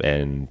primarily.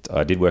 And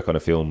I did work on a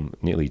film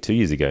nearly 2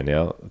 years ago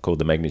now called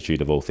The Magnitude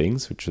of All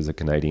Things, which was a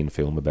Canadian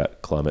film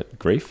about climate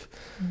grief.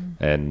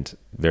 And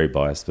very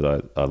biased,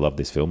 but I love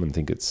this film and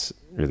think it's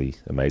really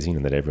amazing,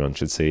 and that everyone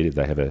should see it if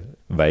they have a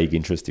vague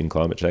interest in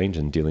climate change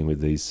and dealing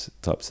with these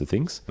types of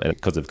things. And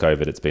because of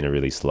COVID, it's been a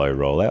really slow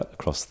rollout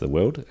across the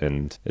world,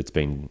 and it's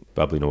been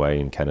bubbling away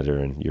in Canada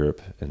and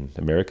Europe and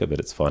America, but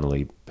it's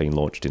finally been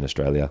launched in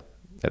Australia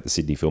at the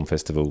Sydney Film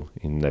Festival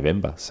in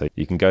November. So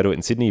you can go to it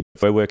in Sydney.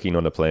 We're working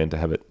on a plan to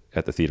have it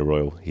at the Theatre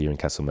Royal here in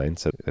Castlemaine,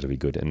 so that'll be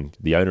good. And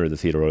the owner of the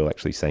Theatre Royal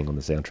actually sang on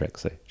the soundtrack,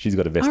 so she's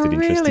got a vested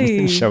interest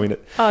in showing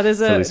it. Oh,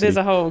 there's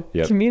a whole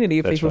community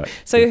of people.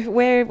 Right. So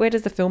where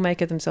does the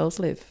filmmaker themselves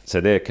live?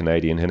 So they're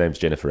Canadian. Her name's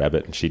Jennifer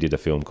Abbott, and she did a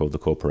film called The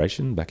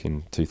Corporation back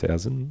in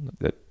 2000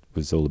 that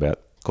was all about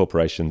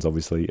corporations,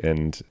 obviously,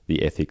 and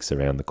the ethics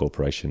around the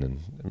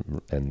corporation,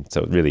 and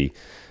so really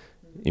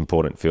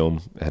important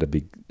film. It had a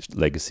big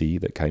legacy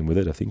that came with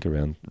it, I think,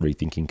 around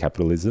rethinking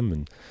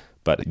capitalism.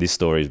 But this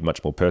story is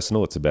much more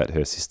personal. It's about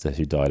her sister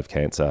who died of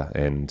cancer,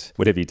 and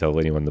whatever you tell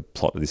anyone the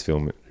plot of this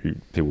film,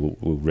 people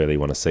will really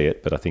want to see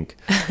it. But I think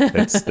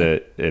it's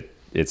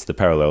the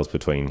parallels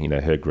between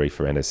her grief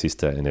around her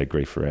sister and her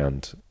grief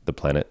around the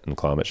planet and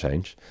climate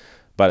change.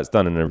 But it's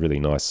done in a really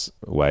nice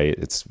way.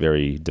 It's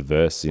very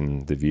diverse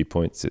in the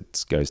viewpoints.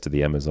 It goes to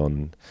the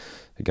Amazon,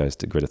 it goes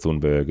to Greta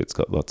Thunberg. It's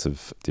got lots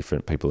of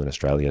different people in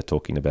Australia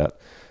talking about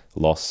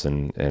loss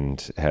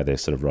and how they're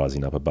sort of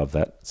rising up above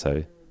that.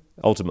 So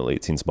ultimately,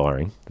 it's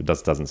inspiring. It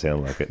doesn't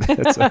sound like it. But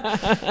it's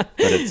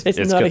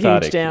not cathartic. A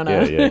huge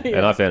downer. Yeah.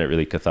 And I found it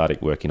really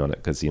cathartic working on it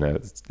because,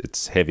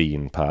 it's heavy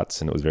in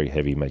parts, and it was very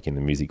heavy making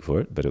the music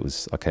for it. But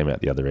I came out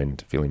the other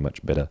end feeling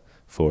much better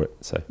for it.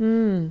 So,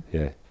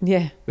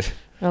 Yeah.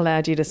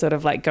 Allowed you to sort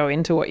of go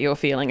into what you're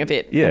feeling a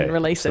bit and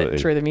release it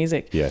through the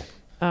music. Yeah.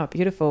 Oh,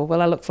 beautiful.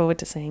 Well, I look forward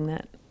to seeing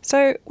that.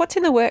 So what's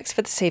in the works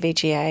for the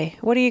CVGA?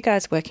 What are you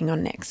guys working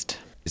on next?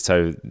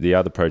 So the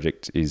other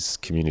project is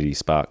Community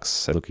Sparks,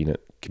 so looking at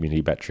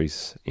community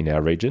batteries in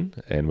our region,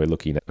 and we're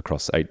looking at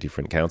across 8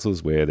 different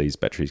councils where these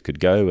batteries could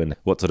go and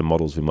what sort of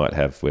models we might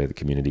have where the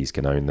communities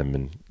can own them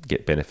and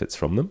get benefits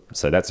from them.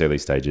 So that's early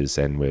stages,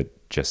 and we're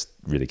just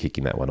really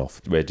kicking that one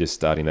off. We're just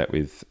starting that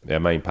with our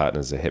main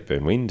partners,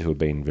 Hepburn Wind, who have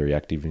been very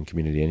active in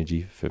community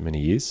energy for many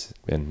years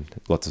and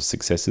lots of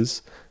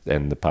successes,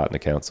 and the partner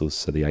councils,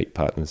 so the 8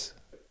 partners.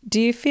 Do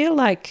you feel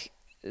like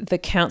the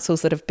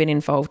councils that have been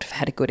involved have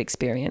had a good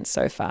experience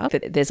so far?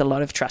 That there's a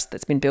lot of trust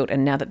that's been built,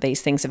 and now that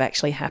these things have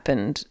actually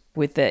happened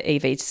with the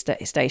EV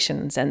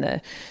stations and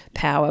the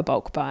power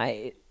bulk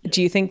buy,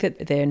 do you think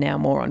that they're now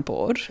more on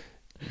board?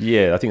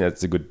 Yeah, I think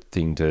that's a good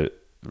thing to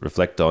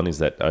reflect on, is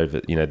that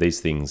these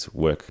things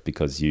work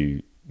because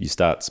you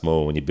start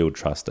small and you build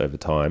trust over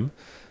time,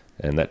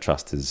 and that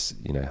trust is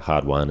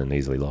hard won and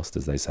easily lost,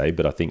 as they say.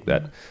 But I think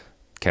that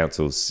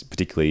councils,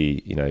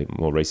 particularly,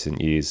 more recent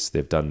years,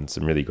 they've done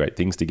some really great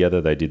things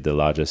together. They did the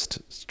largest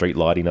street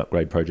lighting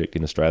upgrade project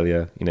in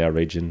Australia in our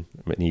region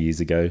many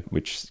years ago,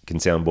 which can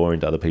sound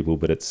boring to other people,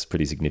 but it's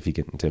pretty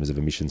significant in terms of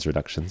emissions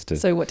reductions.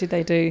 So what did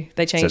they do?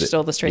 They changed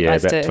all the street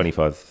lights about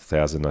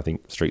 25,000, I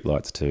think, street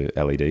lights to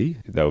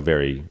LED. They were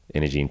very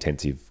energy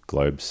intensive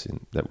globes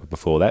that were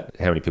before that.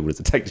 How many people does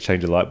it take to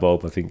change a light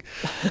bulb, I think,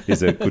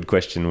 is a good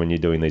question when you're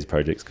doing these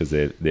projects, because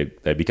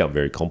they become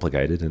very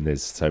complicated and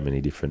there's so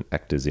many different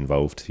actors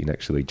involved in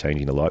actually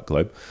changing a light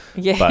globe.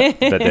 Yeah,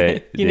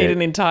 but you need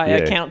an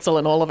entire council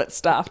and all of its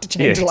staff to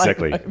change a light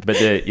globe. But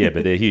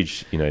they're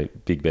huge,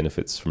 big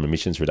benefits from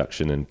emissions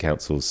reduction and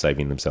councils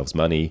saving themselves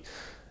money.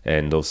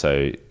 And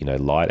also,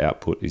 light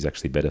output is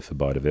actually better for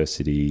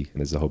biodiversity. And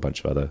there's a whole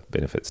bunch of other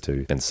benefits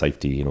too, and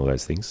safety and all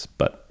those things.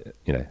 But,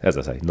 as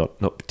I say, not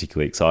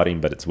particularly exciting,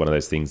 but it's one of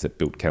those things that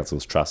built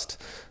councils'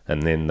 trust.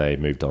 And then they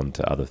moved on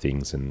to other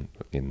things. And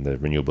in the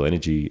renewable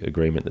energy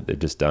agreement that they've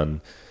just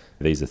done,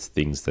 these are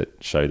things that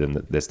show them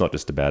that it's not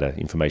just about an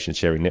information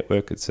sharing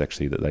network. It's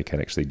actually that they can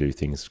actually do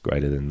things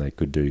greater than they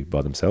could do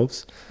by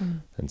themselves.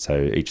 And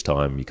so each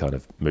time you kind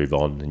of move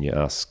on and you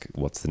ask,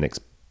 what's the next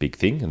big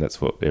thing? And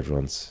that's what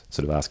everyone's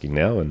sort of asking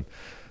now. And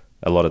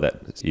a lot of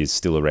that is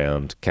still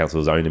around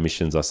councils' own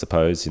emissions, I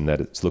suppose, in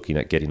that it's looking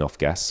at getting off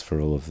gas for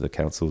all of the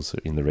councils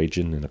in the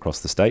region and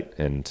across the state.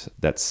 And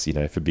that's,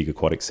 for big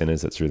aquatic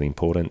centres, that's really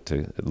important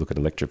to look at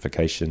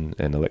electrification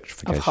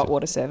of hot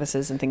water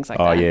services and things like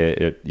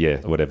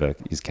that. Whatever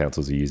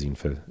councils are using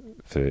for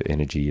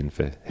energy and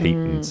for heat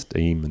and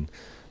steam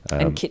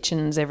and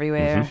kitchens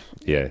everywhere.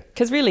 Yeah.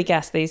 Because really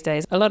gas these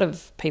days, a lot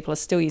of people are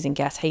still using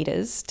gas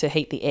heaters to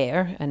heat the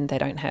air, and they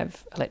don't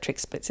have electric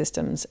split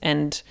systems.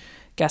 And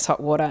gas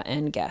hot water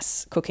and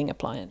gas cooking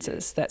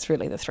appliances. That's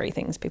really the three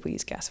things people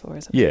use gas for,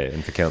 isn't it? Yeah,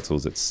 and for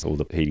councils, it's all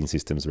the heating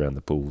systems around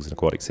the pools and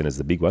aquatic centres,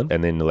 the big one,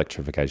 and then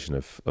electrification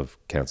of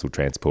council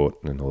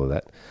transport and all of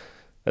that,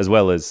 as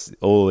well as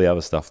all the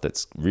other stuff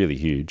that's really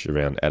huge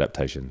around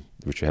adaptation,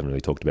 which we haven't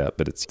really talked about,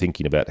 but it's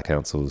thinking about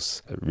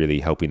councils really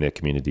helping their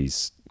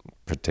communities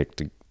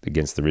protect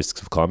against the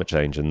risks of climate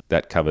change, and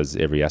that covers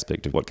every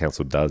aspect of what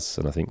council does.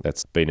 And I think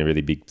that's been a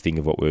really big thing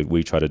of what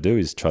we try to do,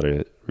 is try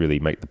to really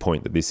make the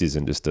point that this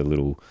isn't just a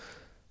little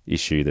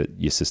issue that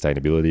your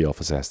sustainability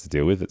officer has to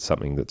deal with. It's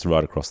something that's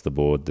right across the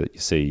board, that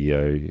your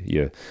CEO,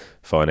 your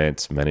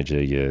finance manager,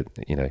 your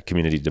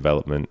community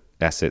development,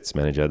 assets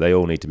manager, they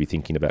all need to be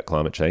thinking about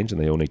climate change,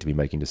 and they all need to be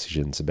making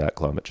decisions about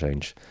climate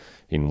change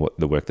in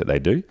the work that they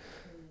do.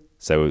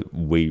 So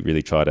we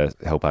really try to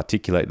help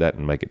articulate that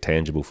and make it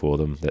tangible for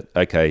them, that,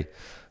 okay,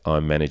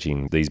 I'm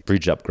managing these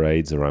bridge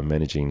upgrades, or I'm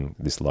managing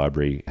this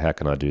library. How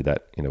can I do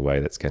that in a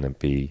way that's going to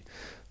be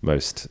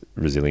most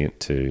resilient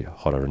to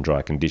hotter and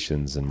dry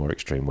conditions and more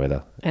extreme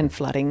weather? And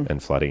flooding.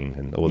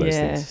 And all those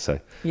things. So,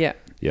 yeah.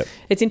 Yep.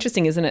 It's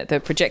interesting, isn't it? The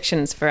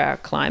projections for our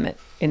climate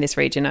in this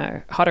region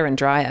are hotter and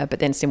drier, but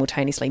then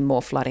simultaneously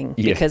more flooding,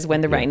 because when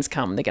the rains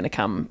come, they're going to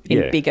come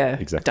in bigger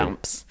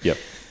dumps. Yep.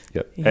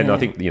 Yeah. And I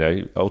think,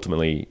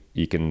 ultimately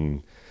you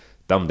can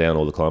dumb down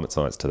all the climate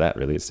science to that,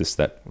 really. It's just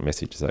that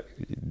message. It's like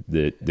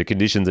the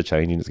conditions are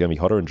changing. It's going to be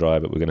hotter and drier,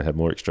 but we're going to have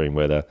more extreme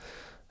weather,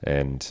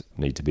 and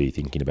need to be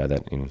thinking about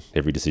that in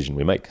every decision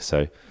we make.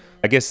 So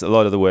I guess a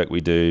lot of the work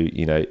we do,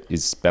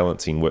 is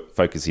balancing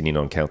focusing in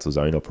on council's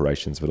own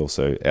operations, but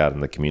also out in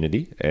the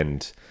community.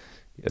 And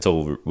it's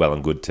all well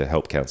and good to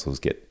help councils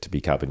get to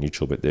be carbon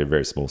neutral, but they're a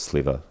very small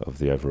sliver of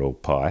the overall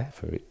pie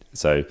for it.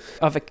 So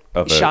of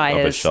a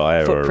shire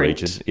footprint. Or a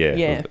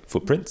region,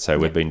 footprint. So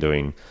we've been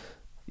doing,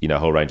 a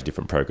whole range of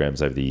different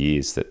programs over the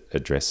years that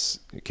address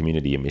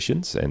community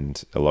emissions,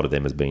 and a lot of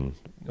them has been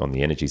on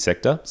the energy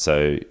sector.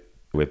 So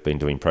we've been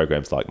doing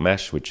programs like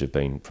MASH, which have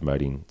been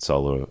promoting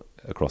solar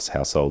across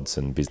households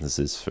and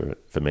businesses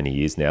for many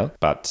years now.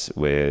 But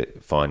we're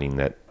finding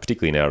that,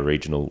 particularly in our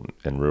regional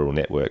and rural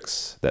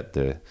networks, that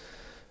the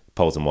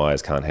poles and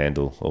wires can't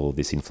handle all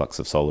this influx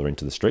of solar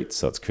into the streets.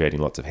 So it's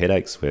creating lots of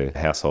headaches, where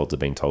households are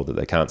being told that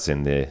they can't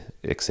send their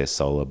excess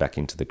solar back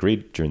into the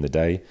grid during the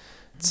day.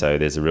 So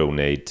there's a real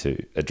need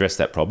to address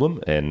that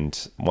problem.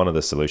 And one of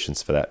the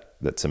solutions for that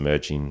that's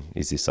emerging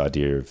is this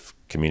idea of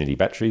community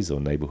batteries or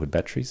neighbourhood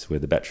batteries, where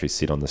the batteries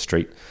sit on the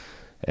street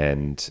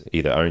and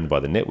either owned by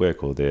the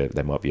network, or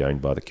they might be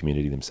owned by the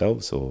community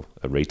themselves or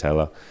a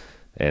retailer.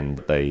 And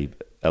they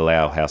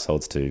allow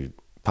households to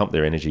pump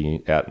their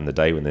energy out in the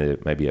day when they're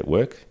maybe at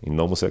work in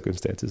normal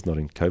circumstances, not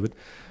in COVID.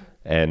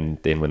 And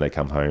then when they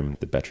come home,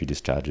 the battery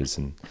discharges,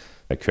 and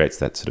it creates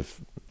that sort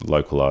of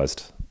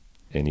localised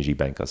energy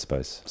bank, I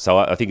suppose. So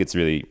I think it's a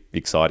really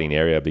exciting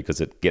area, because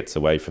it gets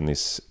away from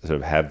this sort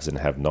of haves and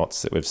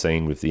have-nots that we've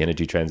seen with the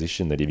energy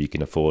transition, that if you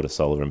can afford a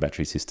solar and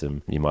battery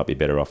system, you might be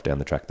better off down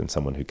the track than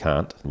someone who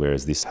can't.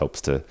 Whereas this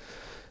helps to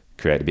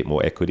create a bit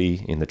more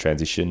equity in the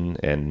transition,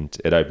 and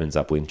it opens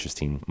up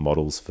interesting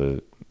models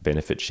for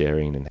benefit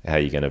sharing and how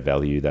you're going to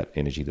value that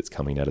energy that's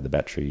coming out of the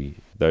battery.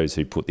 Those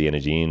who put the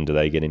energy in, do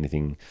they get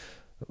anything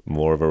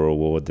more of a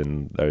reward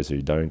than those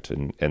who don't.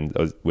 And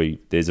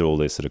these are all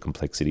the sort of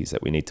complexities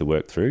that we need to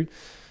work through.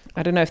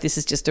 I don't know if this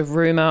is just a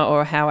rumour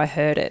or how I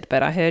heard it,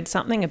 but I heard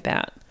something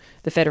about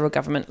the federal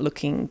government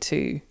looking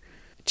to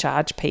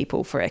charge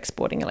people for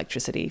exporting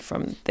electricity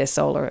from their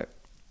solar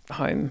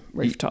home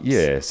rooftops.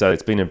 Yeah, so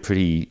it's been a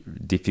pretty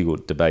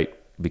difficult debate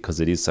because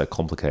it is so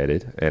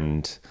complicated,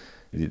 and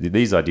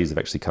these ideas have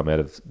actually come out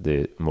of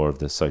more of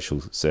the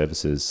social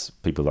services,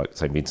 people like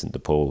St. Vincent de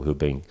Paul, who have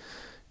been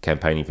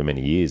campaigning for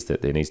many years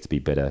that there needs to be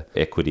better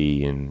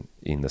equity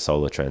in the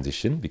solar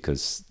transition,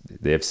 because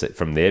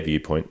from their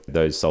viewpoint,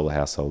 those solar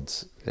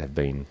households have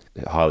been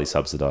highly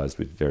subsidised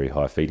with very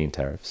high feed-in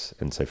tariffs.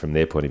 And so from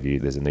their point of view,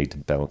 there's a need to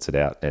balance it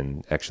out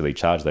and actually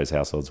charge those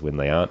households when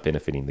they aren't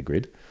benefiting the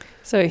grid.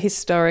 So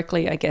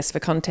historically, I guess for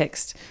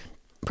context,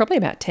 probably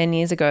about 10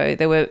 years ago,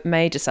 there were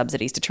major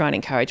subsidies to try and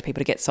encourage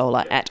people to get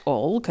solar at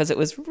all, because it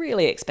was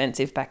really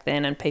expensive back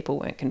then and people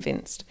weren't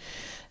convinced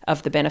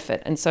of the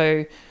benefit. And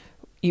so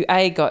you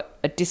A, got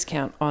a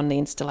discount on the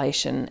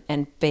installation,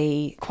 and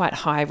B, quite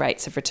high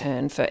rates of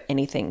return for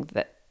anything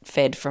that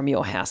fed from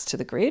your house to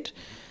the grid.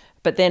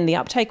 But then the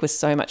uptake was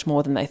so much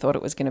more than they thought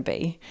it was going to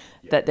be,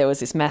 that there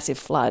was this massive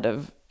flood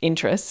of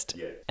interest.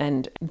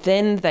 And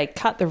then they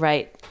cut the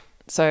rate.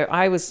 So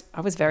I was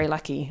very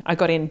lucky. I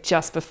got in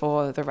just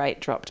before the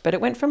rate dropped, but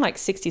it went from like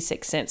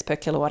 66 cents per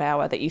kilowatt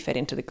hour that you fed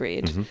into the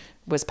grid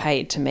was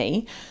paid to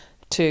me,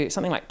 to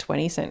something like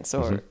 20 cents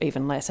or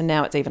even less. And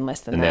now it's even less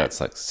than that. And now it's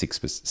like 6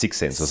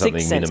 cents or something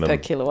 6 cents minimum. per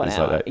kilowatt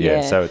hour. Like that.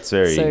 Yeah. So it's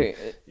very... So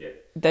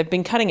they've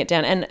been cutting it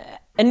down. And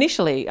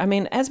initially, I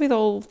mean, as with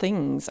all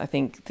things, I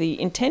think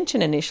the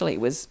intention initially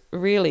was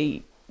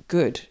really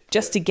good,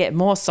 just to get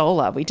more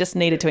solar. We just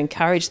needed to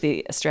encourage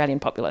the Australian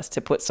populace to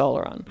put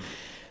solar on.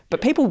 But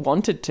people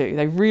wanted to.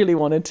 They really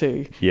wanted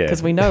to,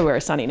 because we know we're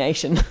a sunny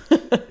nation.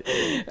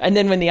 And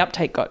then when the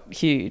uptake got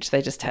huge,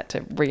 they just had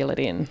to reel it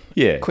in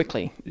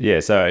quickly.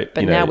 Yeah. So,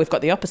 but now we've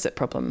got the opposite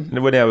problem.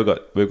 Well, now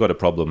we've got a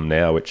problem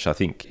now, which I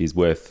think is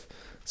worth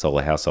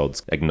solar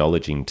households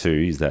acknowledging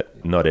too, is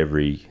that not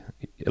every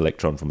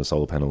electron from a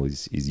solar panel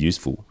is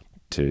useful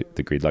to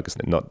the grid. Like, it's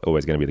not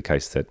always going to be the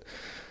case that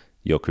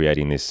you're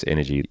creating this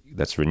energy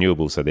that's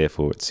renewable, so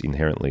therefore it's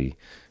inherently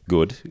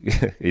good.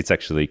 It's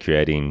actually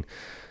creating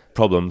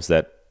problems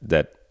that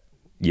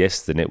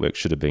yes, the network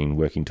should have been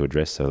working to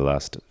address over the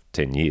last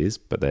 10 years,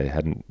 but they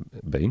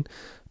hadn't been.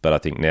 But I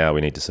think now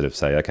we need to sort of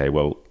say, okay,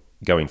 well,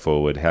 going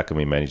forward, how can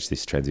we manage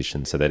this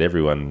transition so that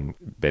everyone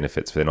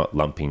benefits? They're not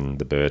lumping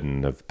the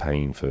burden of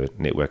paying for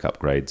network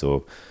upgrades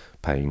or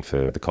paying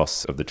for the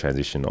costs of the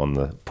transition on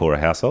the poorer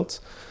households.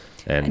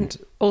 And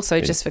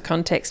also, just for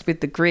context, with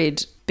the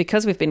grid,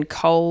 because we've been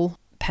coal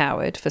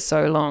powered for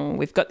so long,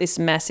 we've got this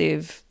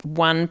massive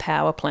one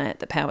power plant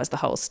that powers the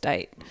whole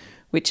state,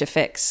 which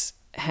affects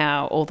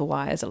how all the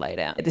wires are laid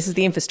out. This is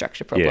the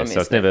infrastructure problem.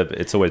 Yeah, so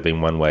it's always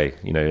been one way.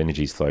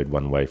 Energy's flowed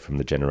one way from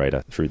the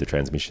generator through the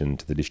transmission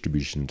to the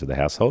distribution to the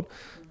household.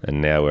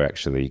 And now we're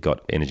actually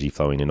got energy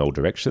flowing in all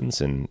directions,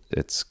 and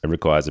it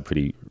requires a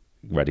pretty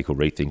radical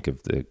rethink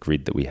of the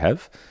grid that we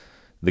have.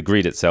 The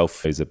grid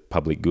itself is a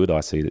public good.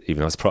 I see that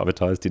even though it's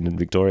privatised in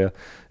Victoria,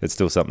 it's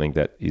still something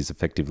that is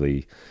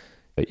effectively,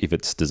 if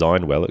it's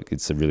designed well,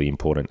 it's a really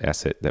important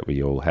asset that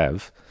we all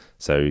have.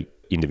 So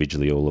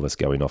individually, all of us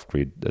going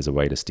off-grid as a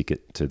way to stick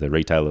it to the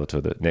retailer or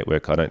to the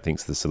network, I don't think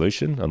is the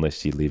solution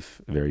unless you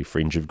live very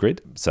fringe of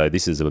grid. So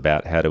this is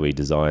about how do we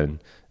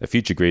design a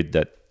future grid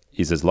that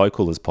is as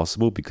local as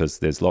possible, because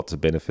there's lots of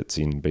benefits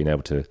in being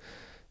able to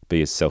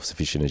be as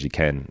self-sufficient as you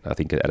can, I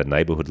think, at a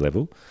neighbourhood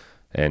level.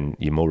 And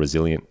you're more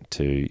resilient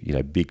to,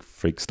 big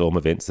freak storm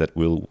events that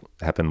will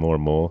happen more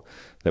and more,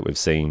 that we've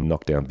seen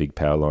knock down big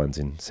power lines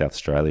in South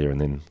Australia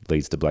and then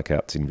leads to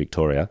blackouts in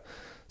Victoria.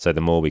 So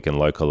the more we can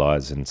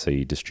localise and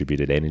see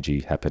distributed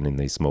energy happen in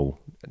these small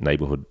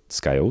neighbourhood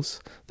scales,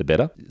 the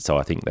better. So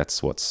I think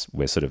that's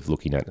we're sort of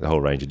looking at, a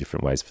whole range of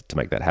different ways to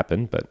make that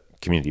happen. But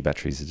community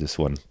batteries is just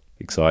one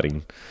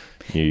exciting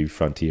new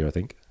frontier, I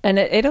think. And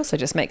it also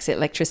just makes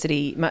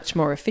electricity much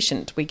more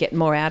efficient. We get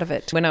more out of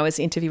it. When I was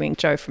interviewing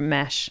Joe from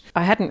MASH,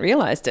 I hadn't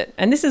realised it.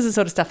 And this is the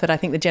sort of stuff that I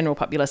think the general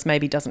populace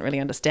maybe doesn't really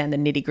understand, the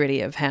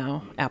nitty-gritty of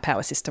how our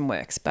power system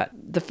works. But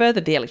the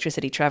further the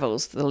electricity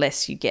travels, the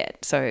less you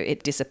get. So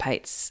it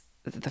dissipates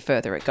the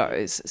further it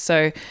goes.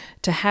 So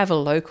to have a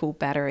local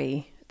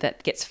battery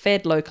that gets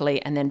fed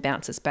locally and then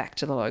bounces back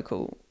to the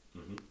local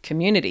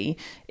community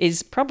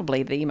is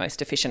probably the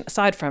most efficient,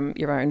 aside from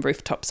your own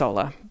rooftop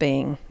solar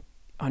being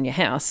on your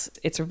house.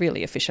 It's a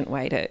really efficient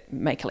way to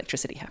make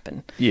electricity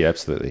happen. Yeah,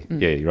 absolutely.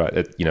 Yeah, you're right.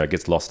 It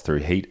gets lost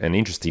through heat. And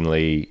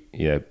interestingly,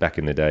 back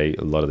in the day,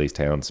 a lot of these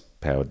towns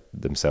powered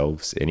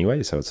themselves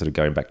anyway. So it's sort of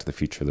going back to the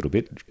future a little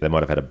bit. They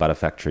might have had a butter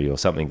factory or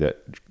something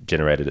that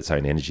generated its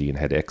own energy and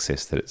had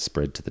excess that it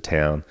spread to the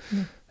town.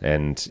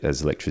 And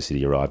as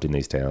electricity arrived in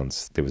these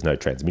towns, there was no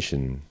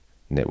transmission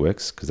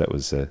networks, because that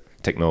was a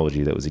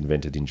technology that was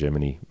invented in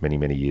Germany many,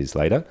 many years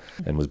later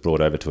and was brought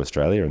over to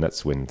Australia. And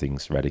that's when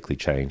things radically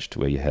changed,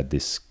 where you had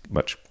this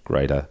much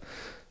greater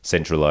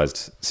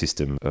centralised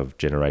system of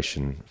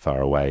generation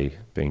far away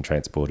being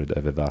transported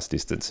over vast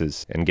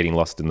distances and getting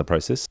lost in the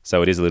process.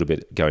 So it is a little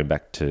bit going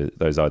back to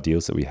those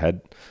ideals that we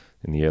had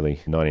in the early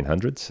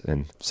 1900s.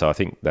 And so I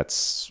think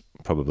that's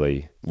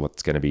probably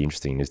what's going to be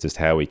interesting, is just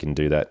how we can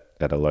do that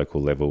at a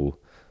local level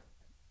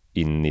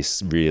in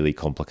this really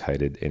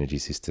complicated energy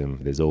system.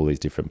 There's all these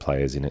different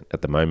players in it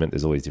at the moment.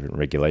 There's all these different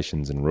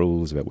regulations and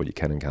rules about what you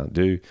can and can't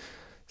do.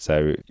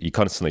 So you're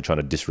constantly trying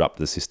to disrupt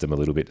the system a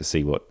little bit to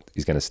see what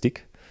is going to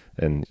stick.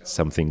 And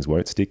some things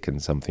won't stick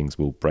and some things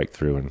will break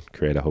through and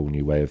create a whole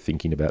new way of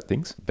thinking about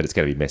things. But it's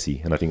going to be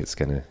messy, and I think it's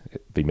going to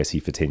be messy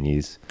for 10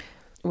 years.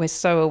 We're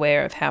so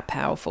aware of how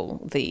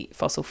powerful the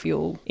fossil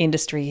fuel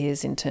industry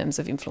is in terms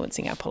of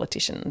influencing our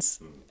politicians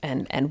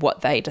and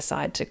what they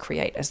decide to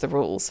create as the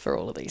rules for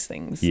all of these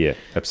things. Yeah,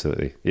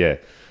 absolutely. Yeah.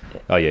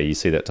 Oh, yeah, you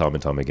see that time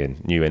and time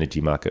again. New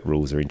energy market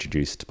rules are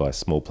introduced by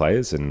small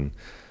players and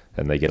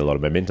they get a lot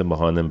of momentum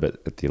behind them,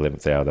 but at the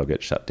 11th hour they'll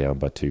get shut down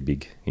by two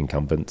big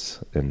incumbents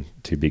and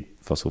two big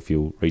fossil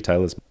fuel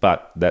retailers.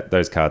 But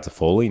those cards are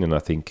falling, and I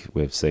think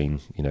we've seen,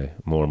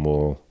 more and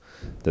more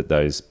that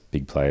those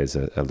big players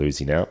are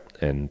losing out,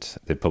 and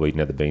they've probably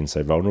never been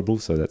so vulnerable.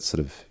 So that's sort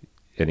of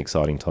an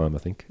exciting time, I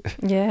think.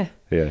 Yeah.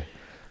 Yeah.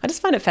 I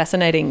just find it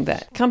fascinating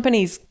that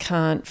companies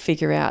can't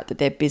figure out that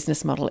their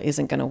business model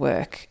isn't going to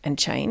work and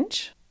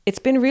change. It's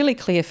been really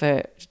clear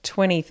for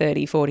 20,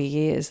 30, 40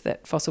 years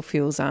that fossil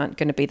fuels aren't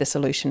going to be the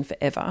solution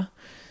forever,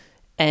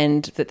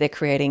 and that they're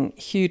creating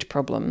huge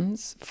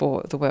problems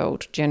for the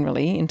world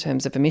generally in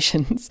terms of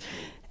emissions.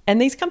 And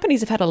these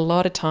companies have had a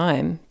lot of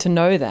time to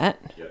know that.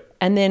 Yep.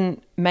 And then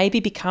maybe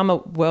become a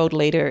world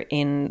leader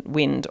in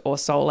wind or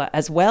solar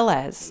as well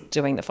as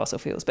doing the fossil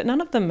fuels. But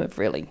none of them have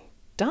really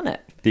done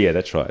it. Yeah,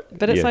 that's right.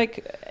 But it's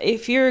like,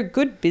 if you're a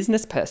good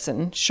business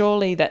person,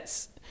 surely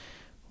that's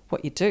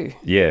what you do.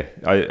 Yeah.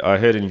 I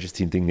heard an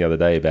interesting thing the other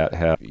day about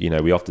how,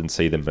 we often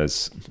see them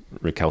as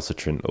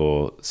recalcitrant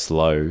or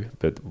slow,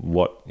 but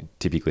what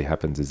typically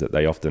happens is that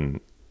they often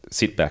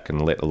sit back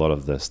and let a lot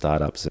of the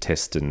startups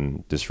test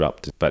and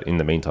disrupt. But in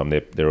the meantime,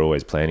 they're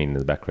always planning in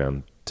the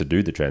background to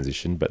do the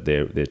transition, but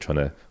they're trying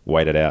to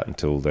wait it out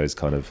until those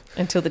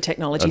until the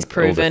technology's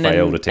proven, all the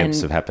failed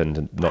attempts have happened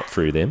and not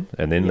through them,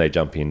 and then they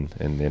jump in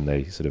and then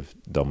they sort of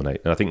dominate.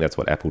 And I think that's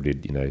what Apple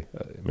did,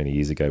 many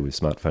years ago with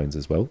smartphones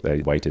as well.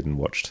 They waited and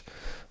watched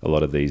a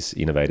lot of these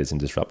innovators and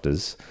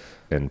disruptors,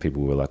 and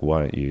people were like,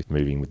 "Why aren't you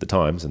moving with the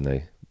times?" And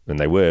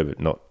they were,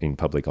 but not in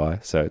public eye.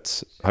 So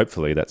it's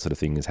hopefully that sort of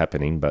thing is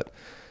happening, but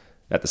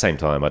at the same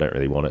time, I don't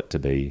really want it to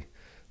be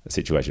a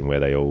situation where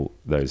they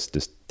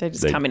just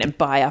come in and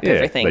buy up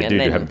everything. They do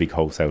have a big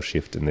wholesale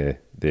shift, and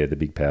they're the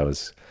big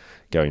powers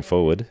going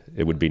forward.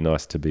 It would be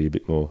nice to be a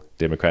bit more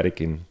democratic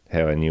in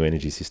how our new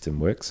energy system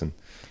works. And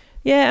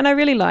I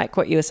really like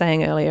what you were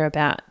saying earlier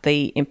about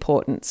the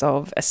importance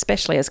of,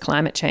 especially as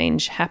climate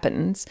change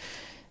happens,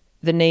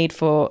 the need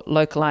for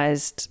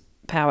localised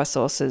power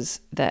sources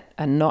that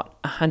are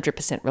not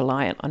 100%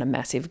 reliant on a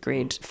massive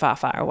grid far,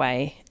 far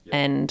away,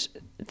 and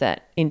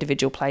that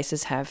individual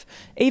places have,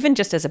 even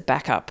just as a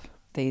backup,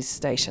 these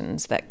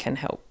stations that can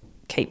help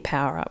keep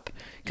power up.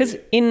 Because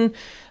in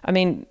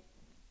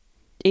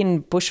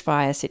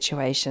bushfire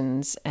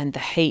situations and the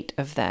heat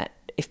of that,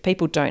 if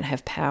people don't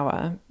have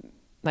power,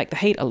 like the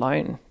heat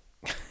alone,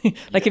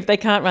 if they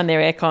can't run their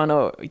aircon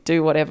or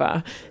do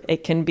whatever,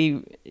 it can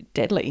be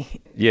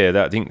deadly.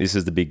 Yeah, I think this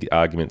is the big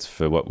arguments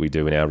for what we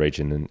do in our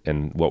region,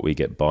 and what we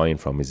get buy-in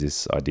from is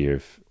this idea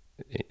of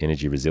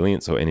energy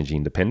resilience or energy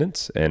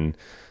independence. And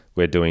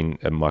we're doing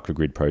a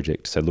microgrid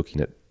project, so looking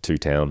at two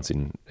towns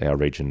in our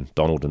region,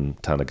 Donald and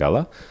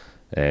Tarnagulla,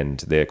 and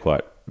they're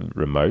quite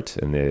remote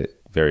and they're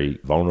very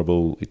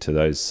vulnerable to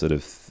those sort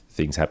of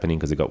things happening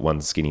because they've got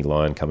one skinny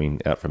line coming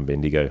out from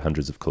Bendigo,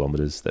 hundreds of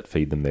kilometres, that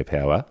feed them their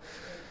power.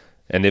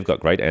 And they've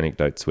got great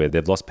anecdotes where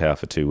they've lost power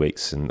for 2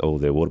 weeks and all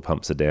their water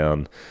pumps are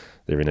down.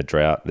 They're in a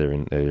drought, they're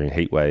in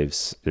heat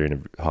waves, they're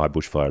in a high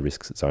bushfire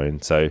risk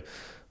zone. So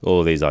all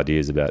of these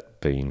ideas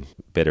about being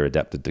better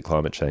adapted to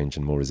climate change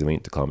and more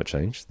resilient to climate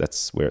change,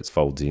 that's where it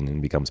folds in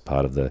and becomes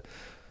part of the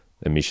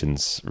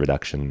emissions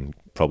reduction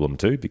problem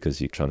too, because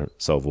you're trying to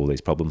solve all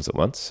these problems at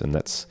once. And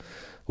that's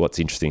what's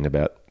interesting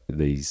about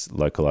these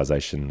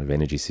localization of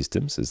energy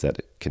systems, is that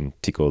it can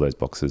tick all those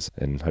boxes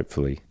and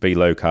hopefully be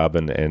low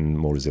carbon and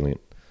more resilient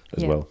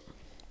as well.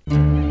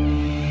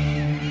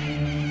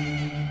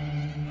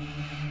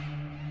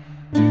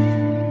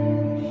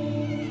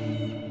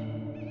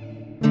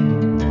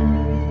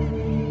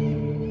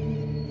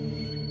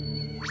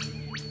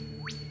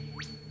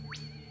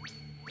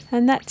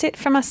 And that's it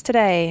from us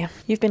today.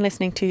 You've been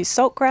listening to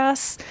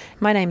Saltgrass.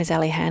 My name is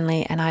Ali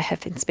Hanley, and I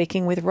have been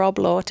speaking with Rob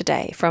Law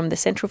today from the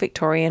Central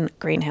Victorian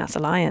Greenhouse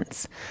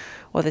Alliance,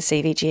 or the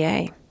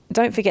CVGA.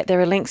 Don't forget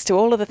there are links to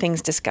all of the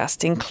things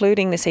discussed,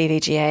 including the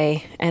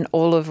CVGA and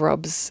all of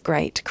Rob's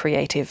great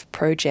creative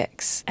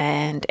projects.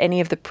 And any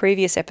of the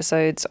previous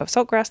episodes of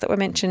Saltgrass that were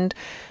mentioned,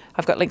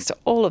 I've got links to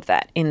all of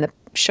that in the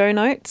show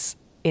notes,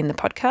 in the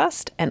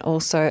podcast, and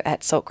also at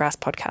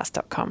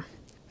saltgrasspodcast.com.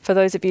 For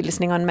those of you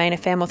listening on Main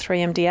FM or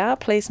 3MDR,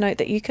 please note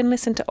that you can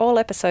listen to all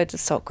episodes of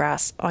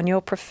Saltgrass on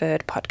your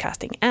preferred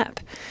podcasting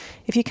app.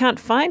 If you can't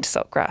find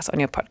Saltgrass on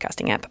your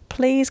podcasting app,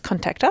 please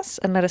contact us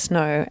and let us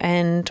know,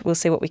 and we'll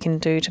see what we can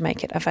do to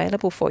make it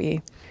available for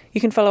you.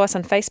 You can follow us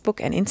on Facebook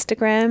and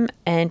Instagram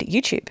and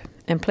YouTube,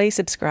 and please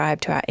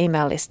subscribe to our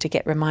email list to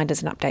get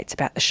reminders and updates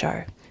about the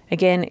show.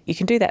 Again, you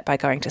can do that by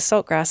going to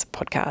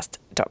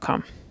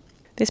saltgrasspodcast.com.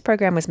 This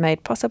program was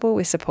made possible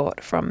with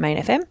support from Main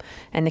FM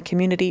and the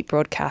Community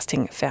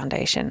Broadcasting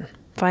Foundation.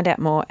 Find out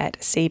more at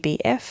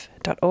cbf.org.au.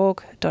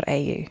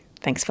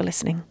 Thanks for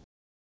listening.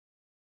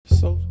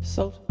 Salt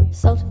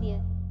of the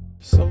earth.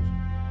 Salt.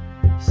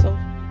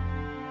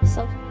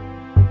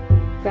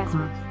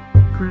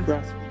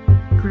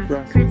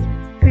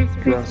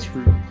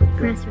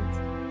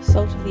 Grassroots.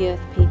 Salt of the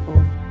earth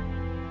people.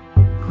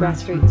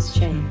 Grassroots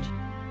change.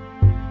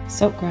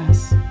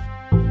 Saltgrass.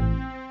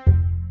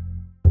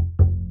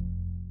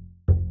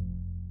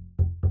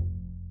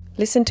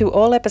 Listen to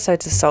all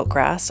episodes of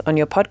Saltgrass on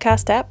your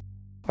podcast app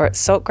or at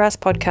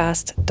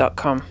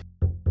saltgrasspodcast.com.